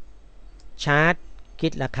charge คิ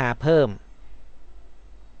ดราคาเพิ่ม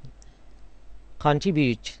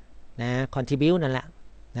contribute นะ contribute นั่นแหละ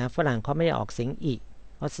นะฝรั่งเขาไม่ได้ออกเสียงอี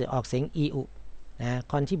เขาออกเสียงอีอุนะ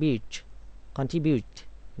contribute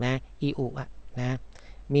นะ อีอุนะ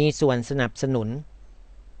มีส่วนสนับสนุน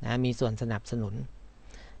นะมีส่วนสนับสนุน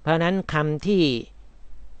เพราะนั้นคำที่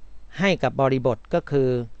ให้กับบริบทก็คือ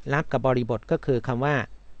รับกับบริบทก็คือคำว่า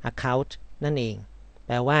account นั่นเองแป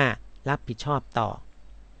ลว่ารับผิดชอบต่อ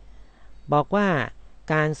บอกว่า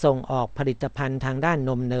การส่งออกผลิตภัณฑ์ทางด้านน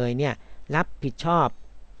มเนยเนี่ยรับผิดชอบ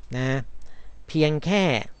นะเพียงแค่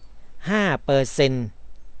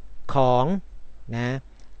 5% ของนะ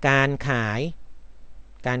การขาย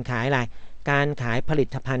อะไรการขายผลิ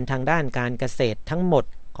ตภัณฑ์ทางด้านการเกษตรทั้งหมด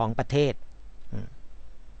ของประเทศ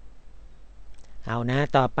เอานะ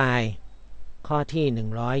ต่อไปข้อที่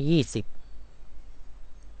120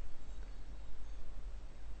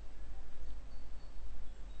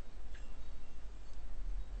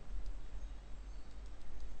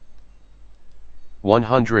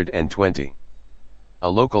 120. A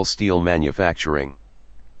local steel manufacturing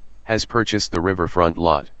has purchased the riverfront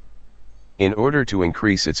lot in order to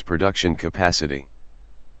increase its production capacity.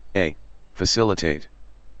 A. facilitate,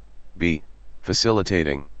 b.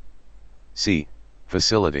 facilitating, c.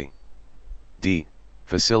 facility, d.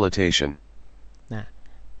 facilitation นะ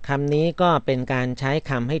คำนี้ก็เป็นการใช้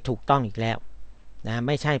คำให้ถูกต้องอีกแล้วนะไ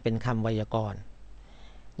ม่ใช่เป็นคำไวยากรณ์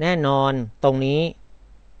แน่นอนตรงนี้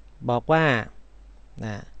บอกว่าน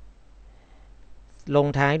ะลง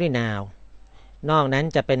ท้ายด้วย noun นอกนั้น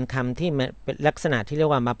จะเป็นคำที่เป็นลักษณะที่เรีย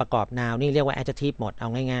กว่ามาประกอบ noun นี่เรียกว่า adjective หมดเอา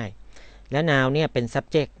ง่ายๆแล้ว noun เนี่ยเป็น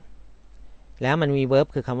subject แล้วมันมี verb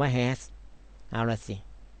คือคำว่า has เอาละสิ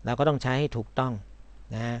เราก็ต้องใช้ให้ถูกต้อง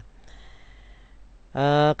นะ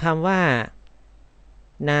คำว่า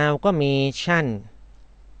noun ก็มีชั่น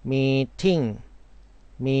มีทิ้ง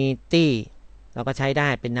มีตี้เราก็ใช้ได้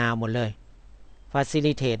เป็น noun หมดเลย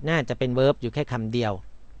facilitate น่าจะเป็น verb อยู่แค่คำเดียว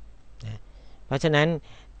นะเพราะฉะนั้น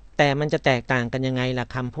แต่มันจะแตกต่างกันยังไงล่ะ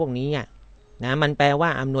คำพวกนี้นะมันแปลว่า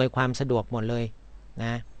อำนวยความสะดวกหมดเลยน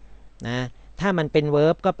ะถ้ามันเป็น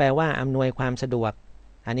verb ก็แปลว่าอำนวยความสะดวก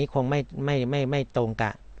อันนี้คงไม่ตรงกั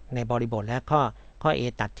บในบริบทแล้วข้อ A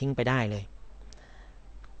ตัดทิ้งไปได้เลย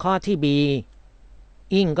ข้อที่ B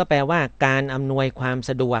อิงก็แปลว่าการอำนวยความ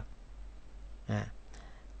สะดวก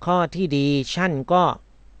ข้อที่ D ชั่นก็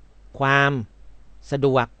ความสะด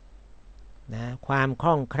วกนะความค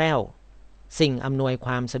ล่องแคล่วสิ่งอำนวยค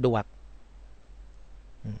วามสะดวก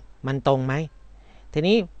มันตรงไหมที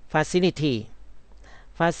นี้ facility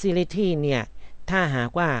เนี่ยถ้าหาก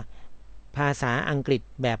ว่าภาษาอังกฤษ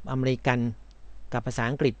แบบอเมริกันกับภาษา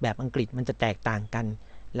อังกฤษแบบอังกฤษมันจะแตกต่างกัน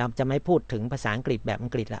เราจะไม่พูดถึงภาษาอังกฤษแบบอั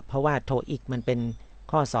งกฤษละเพราะว่า Toeic มันเป็น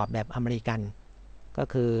ข้อสอบแบบอเมริกันก็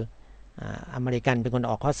คืออเมริกันเป็นคน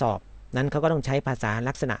ออกข้อสอบนั้นเขาก็ต้องใช้ภาษา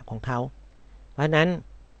ลักษณะของเขาเพราะนั้น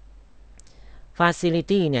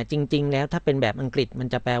facility เนี่ยจริงๆแล้วถ้าเป็นแบบอังกฤษมัน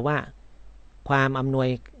จะแปลว่าความอำนวย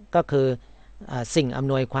ก็คือสิ่งอ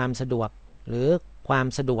ำนวยความสะดวกหรือความ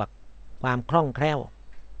สะดวกความคล่องแคล่ว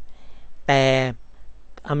แต่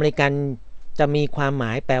อเมริกันจะมีความหม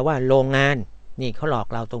ายแปลว่าโรงงานนี่เขาหลอก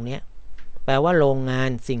เราตรงนี้แปลว่าโรงงาน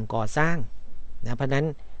สิ่งก่อสร้างนะเพราะนั้น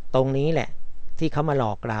ตรงนี้แหละที่เขามาหล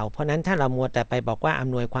อกเราเพราะนั้นถ้าเรามัวแต่ไปบอกว่าอ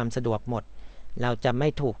ำนวยความสะดวกหมดเราจะไม่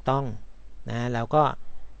ถูกต้องนะเราก็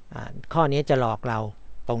ข้อนี้จะหลอกเรา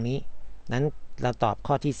ตรงนี้นั้นเราตอบ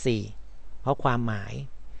ข้อที่4เพราะความหมาย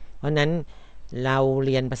เพราะนั้นเราเ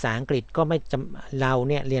รียนภาษาอังกฤษก็ไม่เรา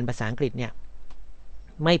เนี่ยเรียนภาษาอังกฤษเนี่ย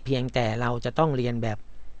ไม่เพียงแต่เราจะต้องเรียนแบบ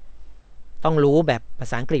ต้องรู้แบบภา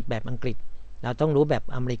ษาอังกฤษแบบอังกฤษเราต้องรู้แบบ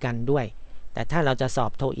อเมริกันด้วยแต่ถ้าเราจะสอ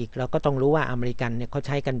บโทอีกเราก็ต้องรู้ว่าอเมริกันเนี่ยเขาใ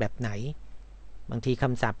ช้กันแบบไหนบางทีค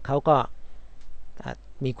ำศัพท์เขาก็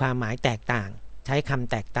มีความหมายแตกต่างใช้ค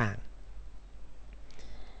ำแตกต่าง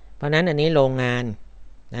เพราะนั้นอันนี้โรงงาน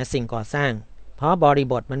นะสิ่งก่อสร้างเพราะบริ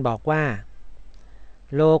บทมันบอกว่า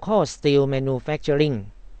local steel manufacturing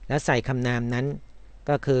แล้วใส่คำนามนั้น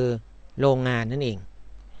ก็คือโรงงานนั่นเอง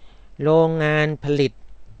โรงงานผลิต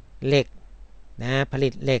เหล็กนะผลิ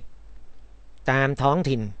ตเหล็กตามท้อง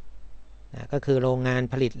ถิ่นนะก็คือโรงงาน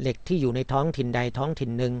ผลิตเหล็กที่อยู่ในท้องถิ่นใดท้องถิ่น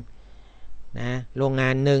หนึ่งนะโรงงา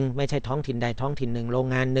นหนึ่งไม่ใช่ท้องถิ่นใดท้องถิ่นหนึ่งโรง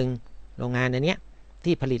งานหนึ่งโรงงานอันเนี้ย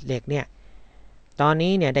ที่ผลิตเหล็กเนี่ยตอน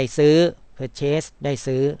นี้เนี่ยได้ซื้อ purchase ได้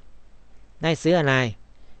ซื้ออะไร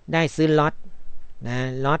ได้ซื้อล็อตนะ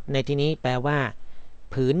ล็อตในที่นี้แปลว่า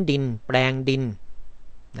ผืนดินแปลงดิน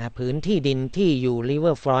นะผืนที่ดินที่อยู่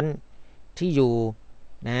river front ที่อยู่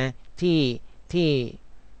นะที่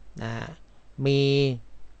มี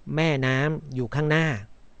แม่น้ำอยู่ข้างหน้า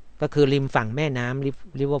ก็คือริมฝั่งแม่น้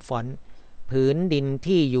ำ river front ผืนดิน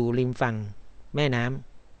ที่อยู่ริมฝั่งแม่น้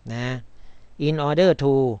ำนะ in order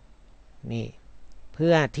to นี่เ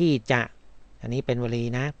พื่อที่จะอันนี้เป็นวลี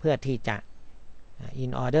นะเพื่อที่จะ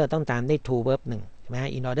in order ต้องตามด้วย to verb 1ใช่ไหม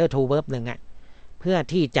in order to verb 1เพื่อ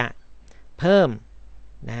ที่จะเพิ่ม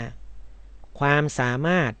นะความสาม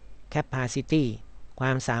ารถ capacity คว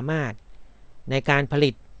ามสามารถในการผลิ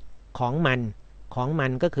ตของมั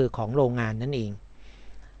นก็คือของโรงงานนั่นเอง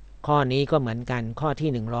ข้อนี้ก็เหมือนกันข้อที่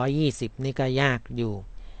120นี่ก็ยากอยู่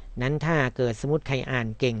นั้นถ้าเกิดสมมติใครอ่าน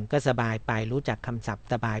เก่งก็สบายไปรู้จักคำศัพท์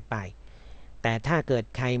สบายไปแต่ถ้าเกิด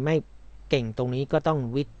ใครไม่เก่งตรงนี้ก็ต้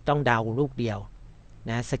องเดาลูกเดียว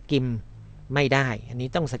นะสกิมไม่ได้อันนี้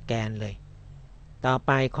ต้องสแกนเลยต่อไ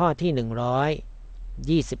ปข้อที่121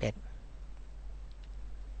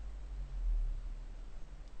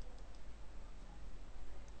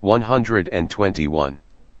 121.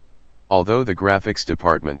 Although the graphics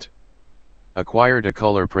department acquired a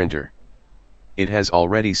color printer, it has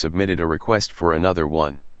already submitted a request for another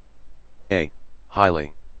one. A.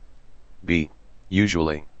 Highly. B.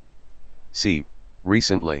 Usually. C.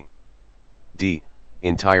 Recently. D.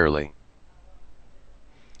 Entirely.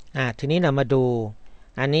 ทีนี้เรามาดู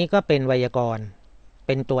อันนี้ก็เป็นไวยากรณ์เ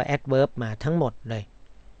ป็นตัว adverb มาทั้งหมดเลย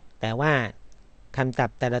แต่ว่าคำศัพ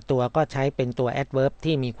ท์แต่ละตัวก็ใช้เป็นตัว adverb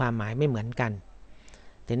ที่มีความหมายไม่เหมือนกัน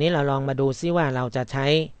ทีนี้เราลองมาดูซิว่าเราจะใช้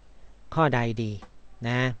ข้อใดดี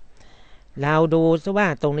นะเราดูซิว่า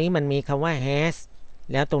ตรงนี้มันมีคำว่า has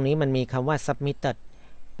แล้วตรงนี้มันมีคำว่า submitted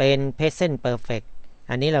เป็น present perfect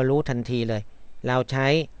อันนี้เรารู้ทันทีเลยเราใช้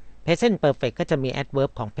present perfect ก็จะมี adverb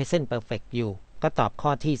ของ present perfect อยู่ก็ตอบข้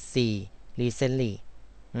อที่ 4 recently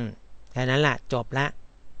แค่นั้นละจบละ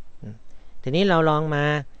ทีนี้เราลองมา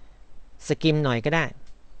สกิมหน่อยก็ได้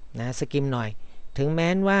นะสกิมหน่อยถึงแม้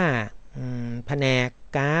ว่าแผนก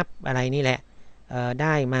กราฟอะไรนี่แหละไ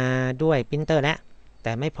ด้มาด้วยปรินเตอร์แล้วแ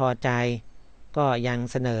ต่ไม่พอใจก็ยัง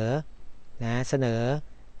เสนอ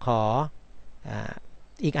ขอ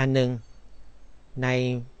อีกอันหนึ่งใน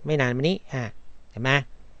ไม่นานมานี้เห็นไหม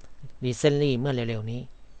recently เมื่อเร็วๆนี้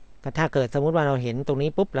ก็ถ้าเกิดสมมุติว่าเราเห็นตรงนี้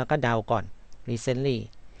ปุ๊บเราก็เดาก่อน recently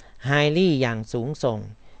highly อย่างสูงส่ง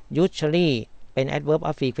usually เป็น adverb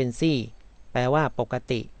of frequency แปลว่าปก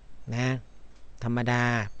ตินะธรรมดา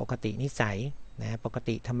ปกตินิสัยนะปก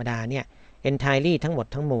ติธรรมดาเนี่ย entirely ทั้งหมด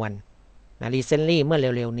ทั้งมวลนะ recently เมื่อ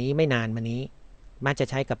เร็วๆนี้ไม่นานมานี้มักจะ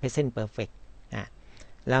ใช้กับ present perfect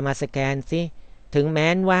เรามาสแกนซิถึงแม้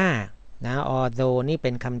ว่านะ although นี่เป็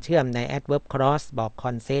นคำเชื่อมใน adverb clause บอก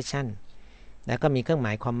concession แล้วก็มีเครื่องหม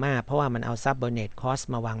ายคอมมาเพราะว่ามันเอา subordinate clause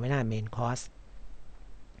มาวางไว้หน้า main clause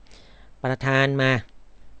ประธานมา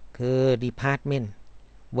คือ department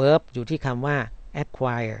verb อยู่ที่คำว่า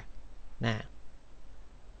acquire นะ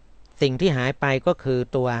สิ่งที่หายไปก็คือ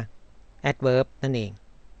ตัว adverb นั่นเอง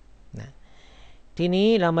นะทีนี้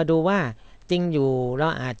เรามาดูว่าจริงอยู่เรา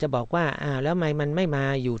อาจจะบอกว่าแล้วทำไมมันไม่มา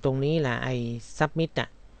อยู่ตรงนี้ล่ะไอ้ submit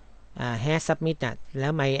has submit แล้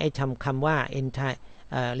วทำไมไอ้คำว่า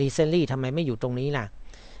recently ทำไมไม่อยู่ตรงนี้ล่ะ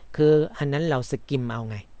คืออันนั้นเราสกิมเอา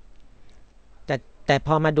ไงแต่พ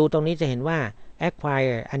อมาดูตรงนี้จะเห็นว่า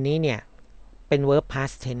acquire อันนี้เนี่ยเป็น verb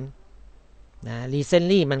past tense นะ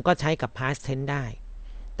recently มันก็ใช้กับ past tense ได้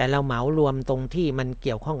แต่เราเหมารวมตรงที่มันเ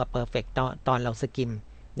กี่ยวข้องกับ perfect ตอนเราสกิม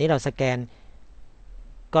นี้เราสแกน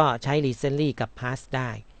ก็ใช้ recently กับ past ได้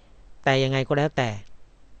แต่ยังไงก็แล้วแต่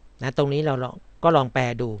นะตรงนี้เราก็ลองแปล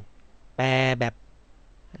ดูแปลแบบ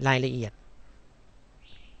รายละเอียด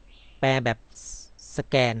แปลแบบส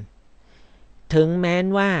แกนถึงแม้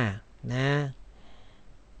ว่า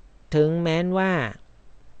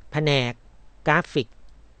แผนกกราฟิก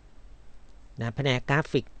นะแผนกกรา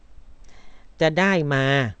ฟิกจะได้มา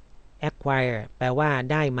acquire แปลว่า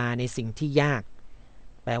ได้มาในสิ่งที่ยาก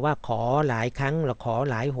แปลว่าขอหลายครั้งหรือขอ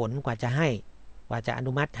หลายหนกว่าจะอ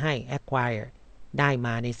นุมัติให้ acquire ได้ม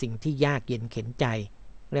าในสิ่งที่ยากเย็นเข็ญใจ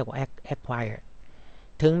เรียกว่า acquire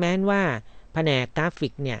ถึงแม้ว่าแผนกกราฟิ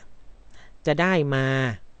กเนี่ยจะได้มา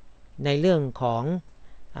ในเรื่องของ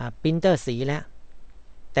ปรินเตอร์สีแล้ว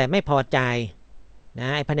แต่ไม่พอใจนะ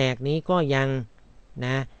ไอ้แผนกนี้ก็ยังน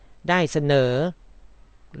ะได้เสนอ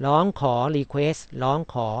ร้องขอ request ร้อง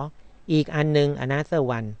ขออีกอันนึง another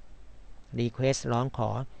one request ร้องขอ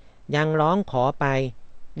ยังร้องขอไป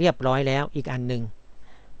เรียบร้อยแล้วอีกอันนึง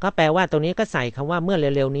ก็แปลว่าตรงนี้ก็ใส่คำว่าเมื่อ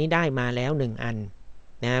เร็วๆนี้ได้มาแล้ว1อัน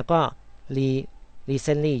นะก็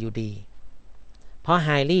recently อยู่ดีเพราะ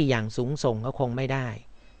highly อย่างสูงส่งก็คงไม่ได้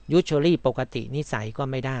usually ปกตินิสัยก็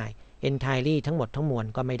ไม่ได้ entirely ทั้งหมดทั้งมวล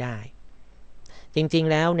ก็ไม่ได้จริง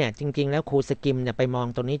ๆแล้วครูสกิมเนี่ยไปมอง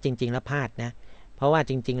ตรงนี้จริงๆแล้วพลาดนะเพราะว่า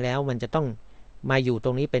จริงๆแล้วมันจะต้องมาอยู่ต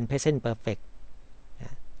รงนี้เป็น present perfect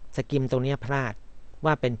สกิมตรงนี้พลาด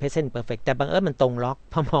ว่าเป็น present perfect แต่บังเอิญมันตรงล็อก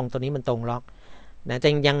พอมองตรงนี้มันตรงล็อกนะแต่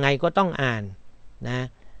ยังไงก็ต้องอ่านนะ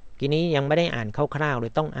ทีนี้ยังไม่ได้อ่านคร่าวๆเล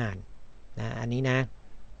ยต้องอ่านนะอันนี้นะ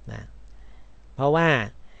เพราะว่า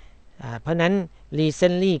เพราะนั้น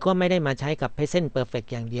recently ก็ไม่ได้มาใช้กับ present perfect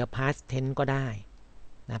อย่างเดียว past tense ก็ได้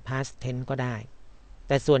นะ past tense ก็ได้แ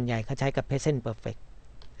ต่ส่วนใหญ่เขาใช้กับ present perfect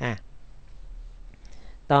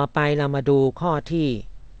ต่อไปเรามาดูข้อที่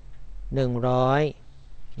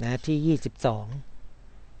100นะที่22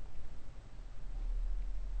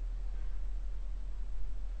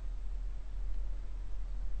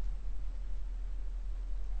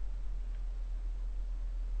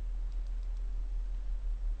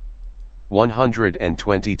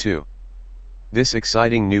 122. This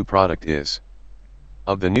exciting new product is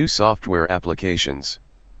of the new software applications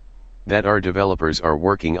that our developers are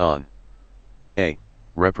working on. A.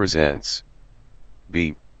 Represents.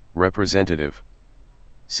 B. Representative.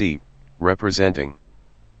 C. Representing.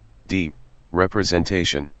 D.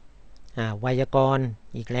 Representation. ไวยากรณ์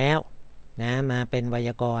อีกแล้วนะมาเป็นไวย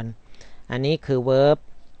ากรณ์อันนี้คือ verb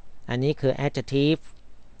อันนี้คือ adjective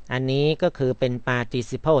อันนี้ก็คือเป็น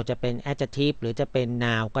participle จะเป็น adjective หรือจะเป็น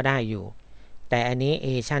noun ก็ได้อยู่แต่อันนี้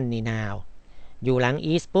Asian นี่ noun อยู่หลัง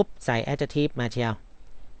is ปุ๊บใส่ adjective มาเชียว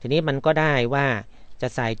ทีนี้มันก็ได้ว่า จะ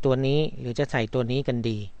ใส่ตัวนี้หรือจะใส่ตัวนี้กัน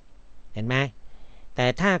ดีเห็นไหมแต่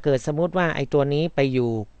ถ้าเกิดสมมุติว่าไอ้ตัวนี้ไปอ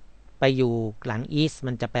ยู่หลัง is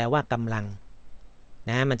มันจะแปลว่ากำลัง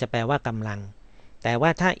นะมันจะแปลว่ากำลังแต่ว่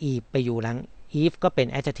าถ้า if ไปอยู่หลัง if ก็เป็น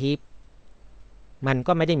adjective มัน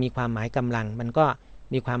ก็ไม่ได้มีความหมายกำลังมันก็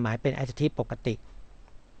มีความหมายเป็น adjective ปกติ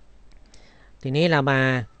ทีนี้เรามา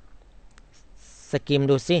สกิม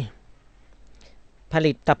ดูสิผ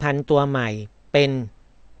ลิตภัณฑ์ตัวใหม่เป็น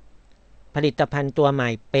ผลิตภัณฑ์ตัวใหม่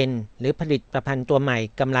เป็นหรือผลิตภัณฑ์ตัวใหม่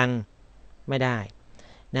กำลังไม่ได้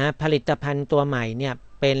นะผลิตภัณฑ์ตัวใหม่เนี่ย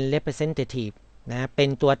เป็น representative นะเป็น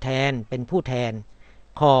ตัวแทนเป็นผู้แทน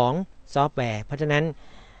ของซอฟต์แวร์เพราะฉะนั้น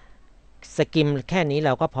สกิมแค่นี้เร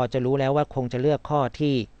าก็พอจะรู้แล้วว่าคงจะเลือกข้อ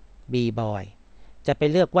ที่ B บ่อยจะไป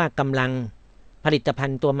เลือกว่ากำลังผลิตภัณ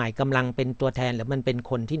ฑ์ตัวใหม่กำลังเป็นตัวแทนหรือมันเป็น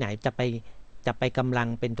คนที่ไหนจะไปกำลัง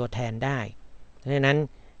เป็นตัวแทนได้เพราะฉะนั้น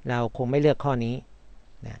เราคงไม่เลือกข้อนี้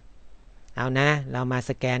นะเอานะเรามา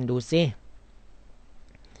สแกนดูสิ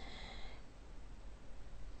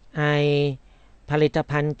ผลิต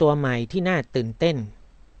ภัณฑ์ตัวใหม่ที่น่าตื่นเต้น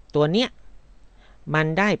ตัวเนี้ยมัน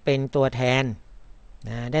ได้เป็นตัวแทน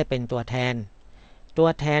นะได้เป็นตัวแ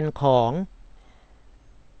ทนของ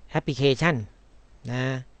แอปพลิเคชันนะ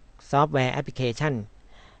ซอฟต์แวร์แอปพลิเคชัน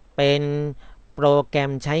เป็นโปรแกร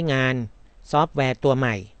มใช้งานซอฟต์แวร์ตัวให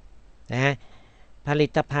ม่นะผลิ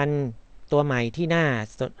ตภัณฑ์ตัวใหม่ที่น่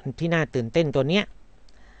าตื่นเต้นตัวเนี้ย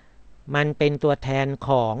มันเป็นตัวแทนข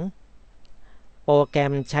องโปรแกร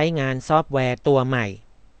มใช้งานซอฟต์แวร์ตัวใหม่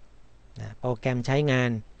นะโปรแกรมใช้งาน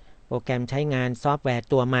ซอฟต์แวร์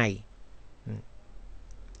ตัวใหม่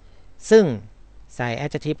ซึ่งใส่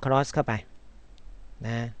adjective clause เข้าไปน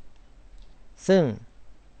ะซึ่ง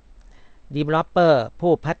developer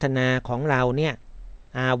ผู้พัฒนาของเราเนี่ย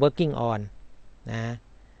are working on นะ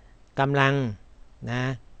กำลังนะ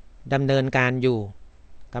ดำเนินการอยู่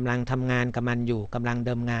กำลังทำงานกับมันอยู่กำลัง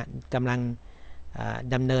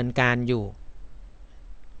ดำเนินการอยู่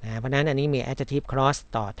นะเพราะนั้นอันนี้มี adjective clause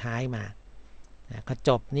ต่อท้ายมานะก็จ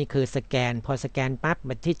บนี่คือสแกนพอสแกนปั๊บ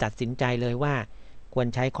มันที่ตัดสินใจเลยว่าควร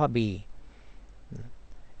ใช้ข้อ B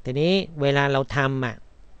ทีนี้เวลาเราท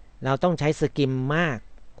ำเราต้องใช้สกิมมาก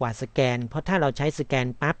กว่าสแกนเพราะถ้าเราใช้สแกน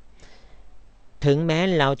ปั๊บถึงแม้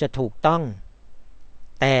เราจะถูกต้อง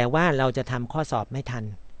แต่ว่าเราจะทำข้อสอบไม่ทัน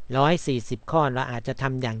140ข้อเราอาจจะท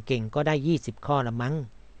ำอย่างเก่งก็ได้20ข้อละมั้ง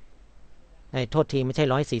โทษทีไม่ใช่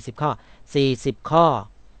140ข้อ40ข้อ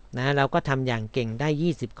นะเราก็ทำอย่างเก่งได้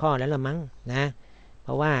20ข้อแล้วละมั้งนะเพ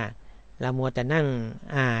ราะว่าเรามัวแต่นั่ง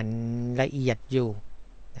อ่านละเอียดอยู่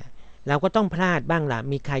นะเราก็ต้องพลาดบ้างล่ะ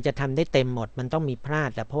มีใครจะทำได้เต็มหมดมันต้องมีพลาด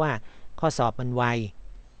แหละเพราะว่าข้อสอบมันไว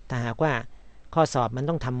แต่หากว่าข้อสอบมัน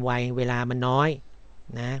ต้องทำไวเวลามันน้อย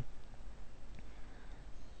นะ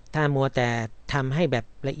ถ้ามัวแต่ทำให้แบบ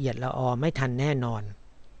ละเอียดละออไม่ทันแน่นอน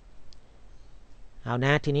เอาน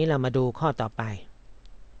ะทีนี้เรามาดูข้อต่อไป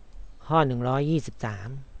ข้อ123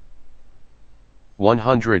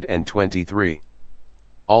 123.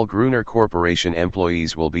 All Gruner Corporation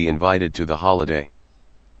employees will be invited to the holiday.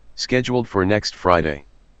 Scheduled for next Friday.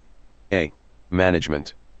 A.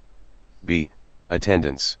 Management. B.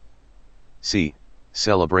 Attendance. C.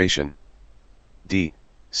 Celebration. D.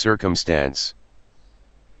 Circumstance.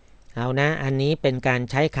 เอานะอันนี้เป็นการ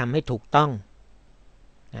ใช้คำให้ถูกต้อง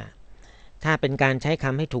ถ้าเป็นการใช้ค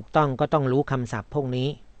ำให้ถูกต้องก็ต้องรู้คำศัพท์พวกนี้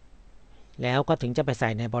แล้วก็ถึงจะไปใส่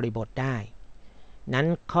ในบริบทได้นั้น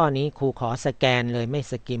ข้อนี้ครูขอสแกนเลยไม่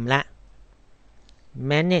สกิมละ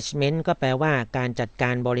management ก็แปลว่าการจัดกา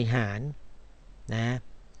รบริหารนะ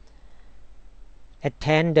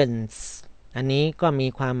attendance อันนี้ก็มี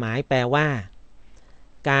ความหมายแปลว่า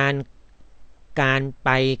การไป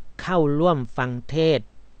เข้าร่วมฟังเทศ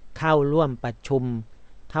เข้าร่วมประชุม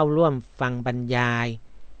เข้าร่วมฟังบรรยาย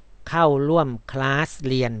เข้าร่วมคลาส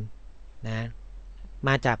เรียนนะม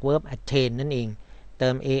าจาก verb attend นั่นเองเติ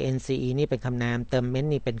ม ance นี่เป็นคำนามเติม ment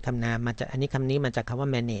นี่เป็นคำนามมาจากอันนี้คำนี้มาจากคำว่า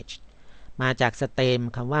manage มาจาก stem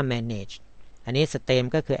คำว่า manage อันนี้ stem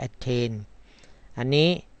ก็คือ attend อันนี้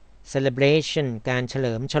celebration การเฉ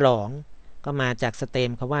ลิมฉลองก็มาจาก stem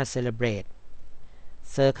คำว่า celebrate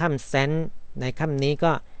circumstance ในคำนี้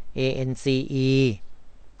ก็ ance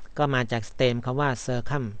ก็มาจาก stem คำว่า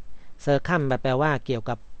circum แปลว่าเกี่ยว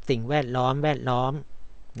กับสิ่งแวดล้อม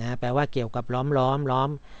นะแปลว่าเกี่ยวกับล้อ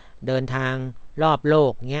มเดินทางรอบโล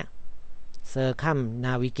กเงี้ย circum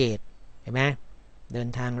navigate เห็นไหมเดิน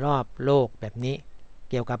ทางรอบโลกแบบนี้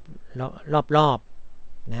เกี่ยวกับรอบ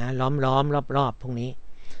นะล้อมรอบพวกนี้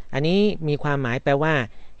อันนี้มีความหมายแปลว่า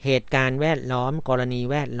เหตุการณ์แวดล้อมกรณี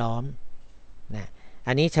แวดล้อมนะ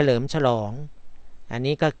อันนี้เฉลิมฉลองอัน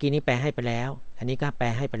นี้ก็กี้นี้แปลให้ไปแล้วอันนี้ก็แปล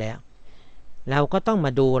ให้ไปแล้วเราก็ต้องม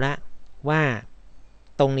าดูละว่า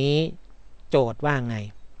ตรงนี้ โจทย์ว่าไง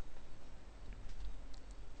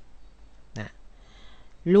นะ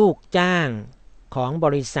ลูกจ้างของบ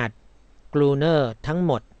ริษัทกลูเนอร์ทั้งห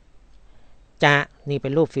มดจะนี่เป็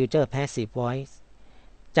นรูป Future Passive Voice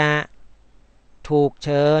จะถูกเ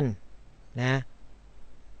ชิญนะ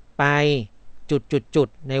ไปจุด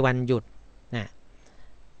ในวันหยุดนะ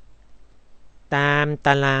ตามต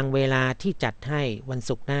ารางเวลาที่จัดให้วัน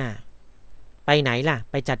ศุกร์หน้าไปไหนล่ะ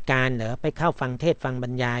ไปจัดการเหรอไปเข้าฟังเทศฟังบร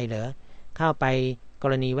รยายเหรอเข้าไปก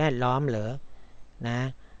รณีแวดล้อมเหรอนะ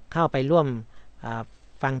เข้าไปร่วม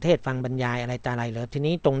ฟังเทศฟังบรรยายอะไรต่ออะไรเหรอที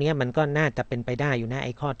นี้ตรงนี้มันก็น่าจะเป็นไปได้อยู่นะไ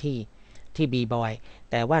อ้ข้อที่บีบอย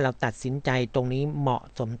แต่ว่าเราตัดสินใจตรงนี้เหมาะ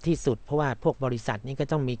สมที่สุดเพราะว่าพวกบริษัทนี้ก็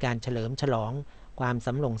ต้องมีการเฉลิมฉลองความส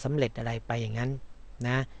ำเร็จอะไรไปอย่างนั้นน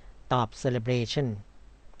ะตอบ celebration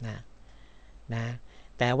นะ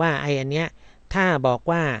แต่ว่าไอ้อันเนี้ยถ้าบอก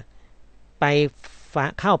ว่าไป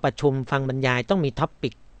เข้าประชุมฟังบรรยายต้องมีท็อปิ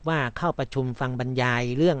กว่าเข้าประชุมฟังบรรยาย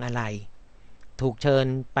เรื่องอะไรถูกเชิญ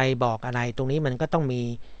ไปบอกอะไรตรงนี้มันก็ต้อง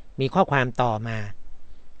มีข้อความต่อมา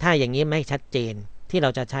ถ้าอย่างนี้ไม่ชัดเจนที่เรา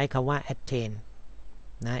จะใช้คำว่า attend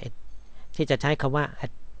นะที่จะใช้คำว่า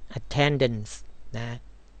attendance นะ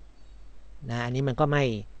อันนี้มันก็ไม่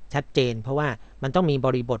ชัดเจนเพราะว่ามันต้องมีบ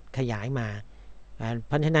ริบทขยายมาเ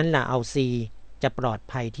พราะฉะนั้นเราเอา C จะปลอด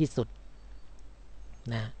ภัยที่สุด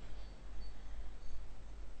นะ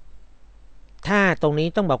ถ้าตรงนี้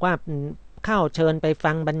ต้องบอกว่าเข้าเชิญไป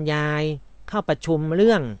ฟังบรรยายเข้าประชุมเ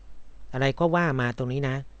รื่องอะไรก็ว่ามาตรงนี้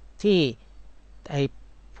นะที่ไอ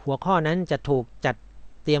หัวข้อนั้นจะถูกจัด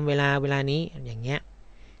เตรียมเวลานี้อย่างเงี้ย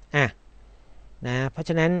นะเพราะฉ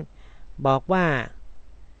ะนั้นบอกว่า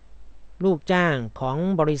ลูกจ้างของ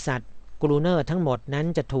บริษัทกรูเนอร์ทั้งหมดนั้น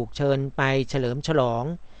จะถูกเชิญไปเฉลิมฉลอง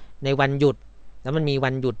ในวันหยุดแล้วมันมีวั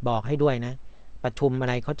นหยุดบอกให้ด้วยนะประชุมอะ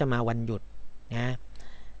ไรเขาจะมาวันหยุดนะ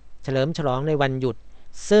เฉลิมฉลองในวันหยุด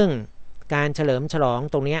ซึ่งการเฉลิมฉลอง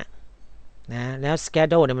ตรงเนี้ยนะแล้ว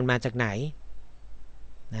schedule เนี่ยมันมาจากไหน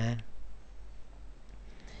นะ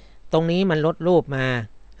ตรงนี้มันลดรูปมา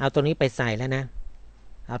เอาตัวนี้ไปใส่แล้วนะ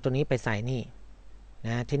เอาตัวนี้ไปใส่นี่น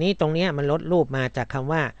ะทีนี้ตรงนี้มันลดรูปมาจากค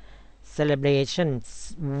ำว่า celebration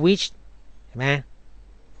which เห็นไหม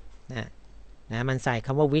นะมันใส่ค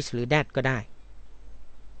ำว่า which หรือ that ก็ได้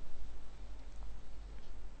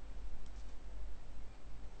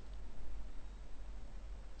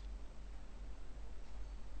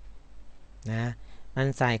นะมัน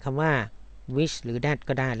ใส่คำว่า which หรือ that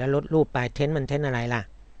ก็ได้แล้วลดรูปไป tense มัน tense อะไรล่ะ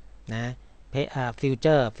นะ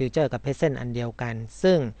future กับ present อันเดียวกัน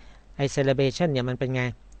ซึ่งไอ้ celebration เนี่ยมันเป็นไง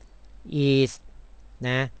is น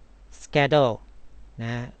ะ schedule น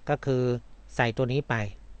ะก็คือใส่ตัวนี้ไป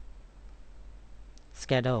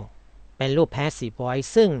schedule เป็นรูป passive voice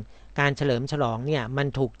ซึ่งการเฉลิมฉลองเนี่ยมัน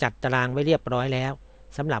ถูกจัดตารางไว้เรียบร้อยแล้ว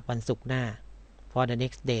สำหรับวันศุกร์หน้า for the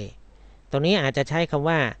next day ตรงนี้อาจจะใช้คำ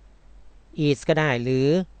ว่า is ก็ได้หรือ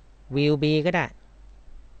will be ก็ได้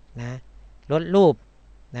นะลดรูป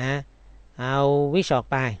นะเอา which ออก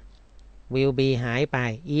ไป will be หายไป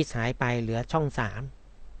is หายไปเหลือช่อง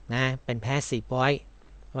3นะเป็น passive voice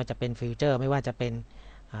ไม่ว่าจะเป็น future ไม่ว่าจะเป็น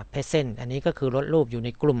present อันนี้ก็คือลดรูปอยู่ใน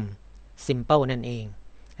กลุ่ม simple นั่นเอง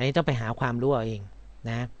อันนี้ต้องไปหาความรู้เอาเอง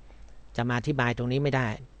นะจะมาอธิบายตรงนี้ไม่ได้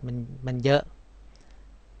มันเยอะ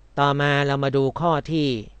ต่อมาเรามาดูข้อที่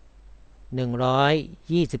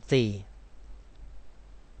124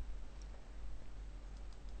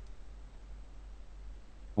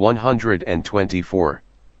 124.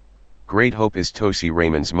 Great Hope is Tosi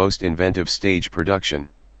Raymond's most inventive stage production.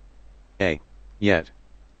 A. Yet.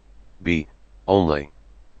 B. Only.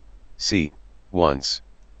 C. Once.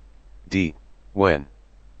 D. When.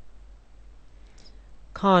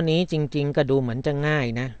 ข้อนี้จริงๆก็ดูเหมือนจะง่าย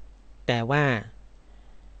นะแต่ว่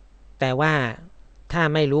าถ้า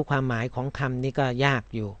ไม่รู้ความหมายของคำนี้ก็ยาก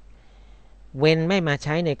อยู่ when ไม่มาใ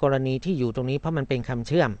ช้ในกรณีที่อยู่ตรงนี้เพราะมันเป็นคำเ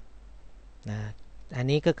ชื่อมนะอัน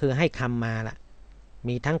นี้ก็คือให้คำมาละ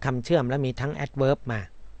มีทั้งคำเชื่อมและมีทั้ง adverb มา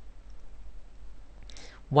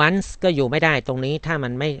once ก็อยู่ไม่ได้ตรงนี้ถ้า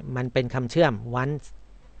มันเป็นคำเชื่อม once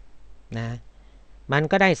นะมัน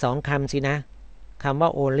ก็ได้2คำสินะคำว่า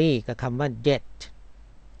only กับคำว่า yet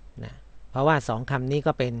นะเพราะว่า2คำนี้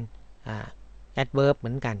ก็เป็นadverb เห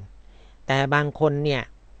มือนกันแต่บางคนเนี่ย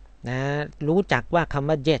นะรู้จักว่าคำ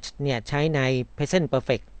ว่า yet เนี่ยใช้ใน present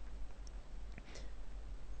perfect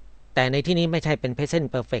แต่ในที่นี้ไม่ใช่เป็น present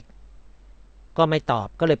perfect ก็ไม่ตอบ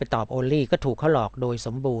ก็เลยไปตอบ only ก็ถูกเขาหลอกโดยส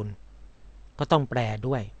มบูรณ์ก็ต้องแปล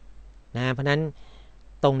ด้วยนะเพราะนั้น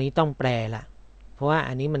ตรงนี้ต้องแปลละเพราะว่า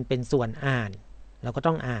อันนี้มันเป็นส่วนอ่านเราก็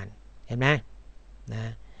ต้องอ่านเห็นไหมนะ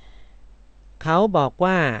เขาบอก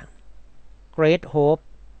ว่า Great Hope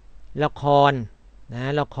ละครน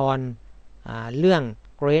ะละครเรื่อง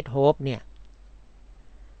Great Hope เนี่ย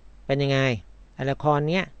เป็นยังไงละคร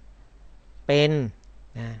เนี้ยเป็น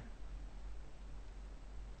นะ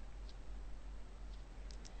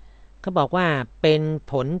เขาบอกว่าเป็น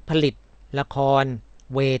ผลผลิตละคร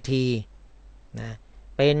เวทีนะ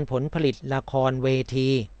เป็นผลผลิตละครเวที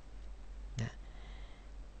นะ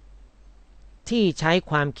ที่ใช้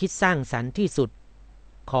ความคิดสร้างสรรค์ที่สุด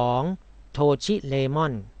ของโทชิเลมอ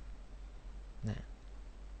นนะ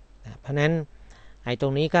เพราะนั้นไอ้ตร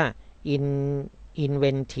งนี้ก็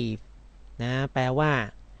inventive นะแปลว่า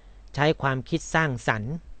ใช้ความคิดสร้างสรร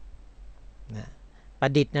ค์นะปร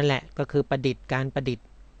ะดิษฐ์นั่นแหละก็คือประดิษฐ์การประดิษฐ์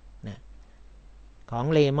นะของ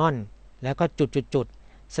เลมอนแล้วก็จุด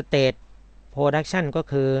stage production ก็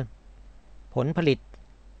คือผลผลิต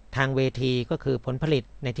ทางเวทีก็คือผลผลิต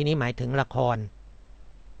ในที่นี้หมายถึงละคร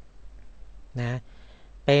นะ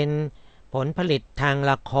เป็นผลผลิตทาง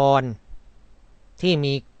ละครที่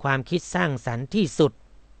มีความคิดสร้างสรรค์ที่สุด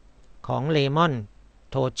ของเลมอน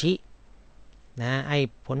โทชินะไอ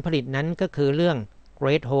ผลผลิตนั้นก็คือเรื่อง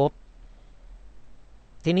Great Hope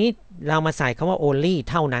ทีนี้เรามาใส่คำว่า only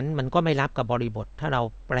เท่านั้นมันก็ไม่รับกับบริบทถ้าเรา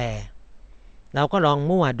แปลเราก็ลอง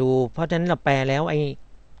มั่วดูเพราะฉะนั้นเราแปลแล้ว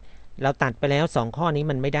เราตัดไปแล้ว2ข้อนี้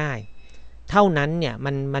มันไม่ได้เท่านั้นเนี่ย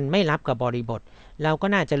มันไม่รับกับบริบทเราก็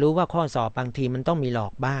น่าจะรู้ว่าข้อสอบบางทีมันต้องมีหลอ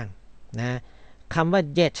กบ้างนะคำว่า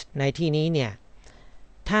yet ในที่นี้เนี่ย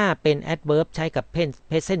ถ้าเป็น adverb ใช้กับ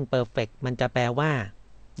present perfect มันจะแปลว่า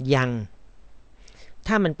ยัง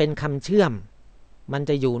ถ้ามันเป็นคำเชื่อมมัน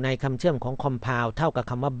จะอยู่ในคำเชื่อมของ compound เท่ากับ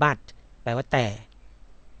คำว่า but แปลว่าแ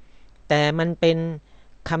ต่มันเป็น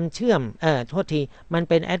คำเชื่อมโทษทีมัน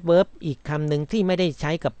เป็น adverb อีกคำหนึ่งที่ไม่ได้ใ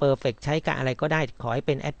ช้กับ perfect ใช้กับอะไรก็ได้ขอให้เ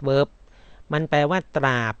ป็น adverb มันแปลว่าตร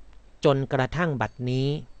าบจนกระทั่งบัดนี้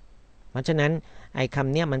เพราะฉะนั้นไอ้ค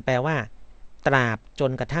ำเนี้ยมันแปลว่าตราบจ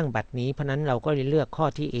นกระทั่งบัดนี้เพราะนั้นเราก็เลยเลือกข้อ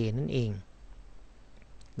ที่ A นั่นเอง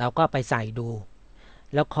เราก็ไปใส่ดู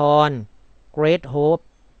ละคร Great Hope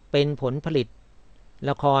เป็นผลผลิต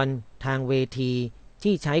ละครทางเวที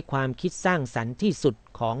ที่ใช้ความคิดสร้างสรรค์ที่สุด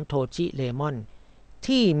ของโทชิเลมอน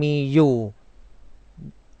ที่มีอยู่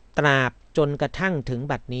ตราบจนกระทั่งถึง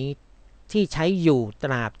บัดนี้ที่ใช้อยู่ต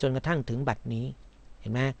ราบจนกระทั่งถึงบัดนี้เห็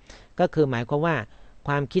นไหมก็คือหมายความว่าค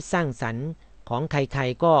วามคิดสร้างสรรค์ของใคร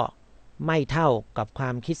ๆก็ไม่เท่ากับควา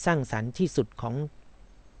มคิดสร้างสรรค์ที่สุดของ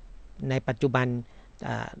ในปัจจุบัน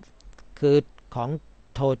คือของ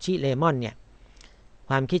โทชิเลมอนเนี่ย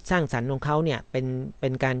ความคิดสร้างสรรค์ของเขาเนี่ยเป็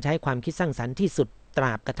นการใช้ความคิดสร้างสรรค์ที่สุดตร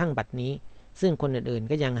าบกระทั่งบัดนี้ซึ่งคนอื่น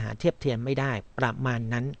ๆก็ยังหาเทียบเทียมไม่ได้ประมาณ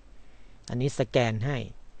นั้นอันนี้สแกนให้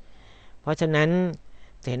เพราะฉะนั้น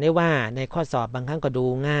เห็นได้ว่าในข้อสอบบางครั้งก็ดู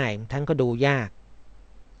ง่ายบางครั้งก็ดูยาก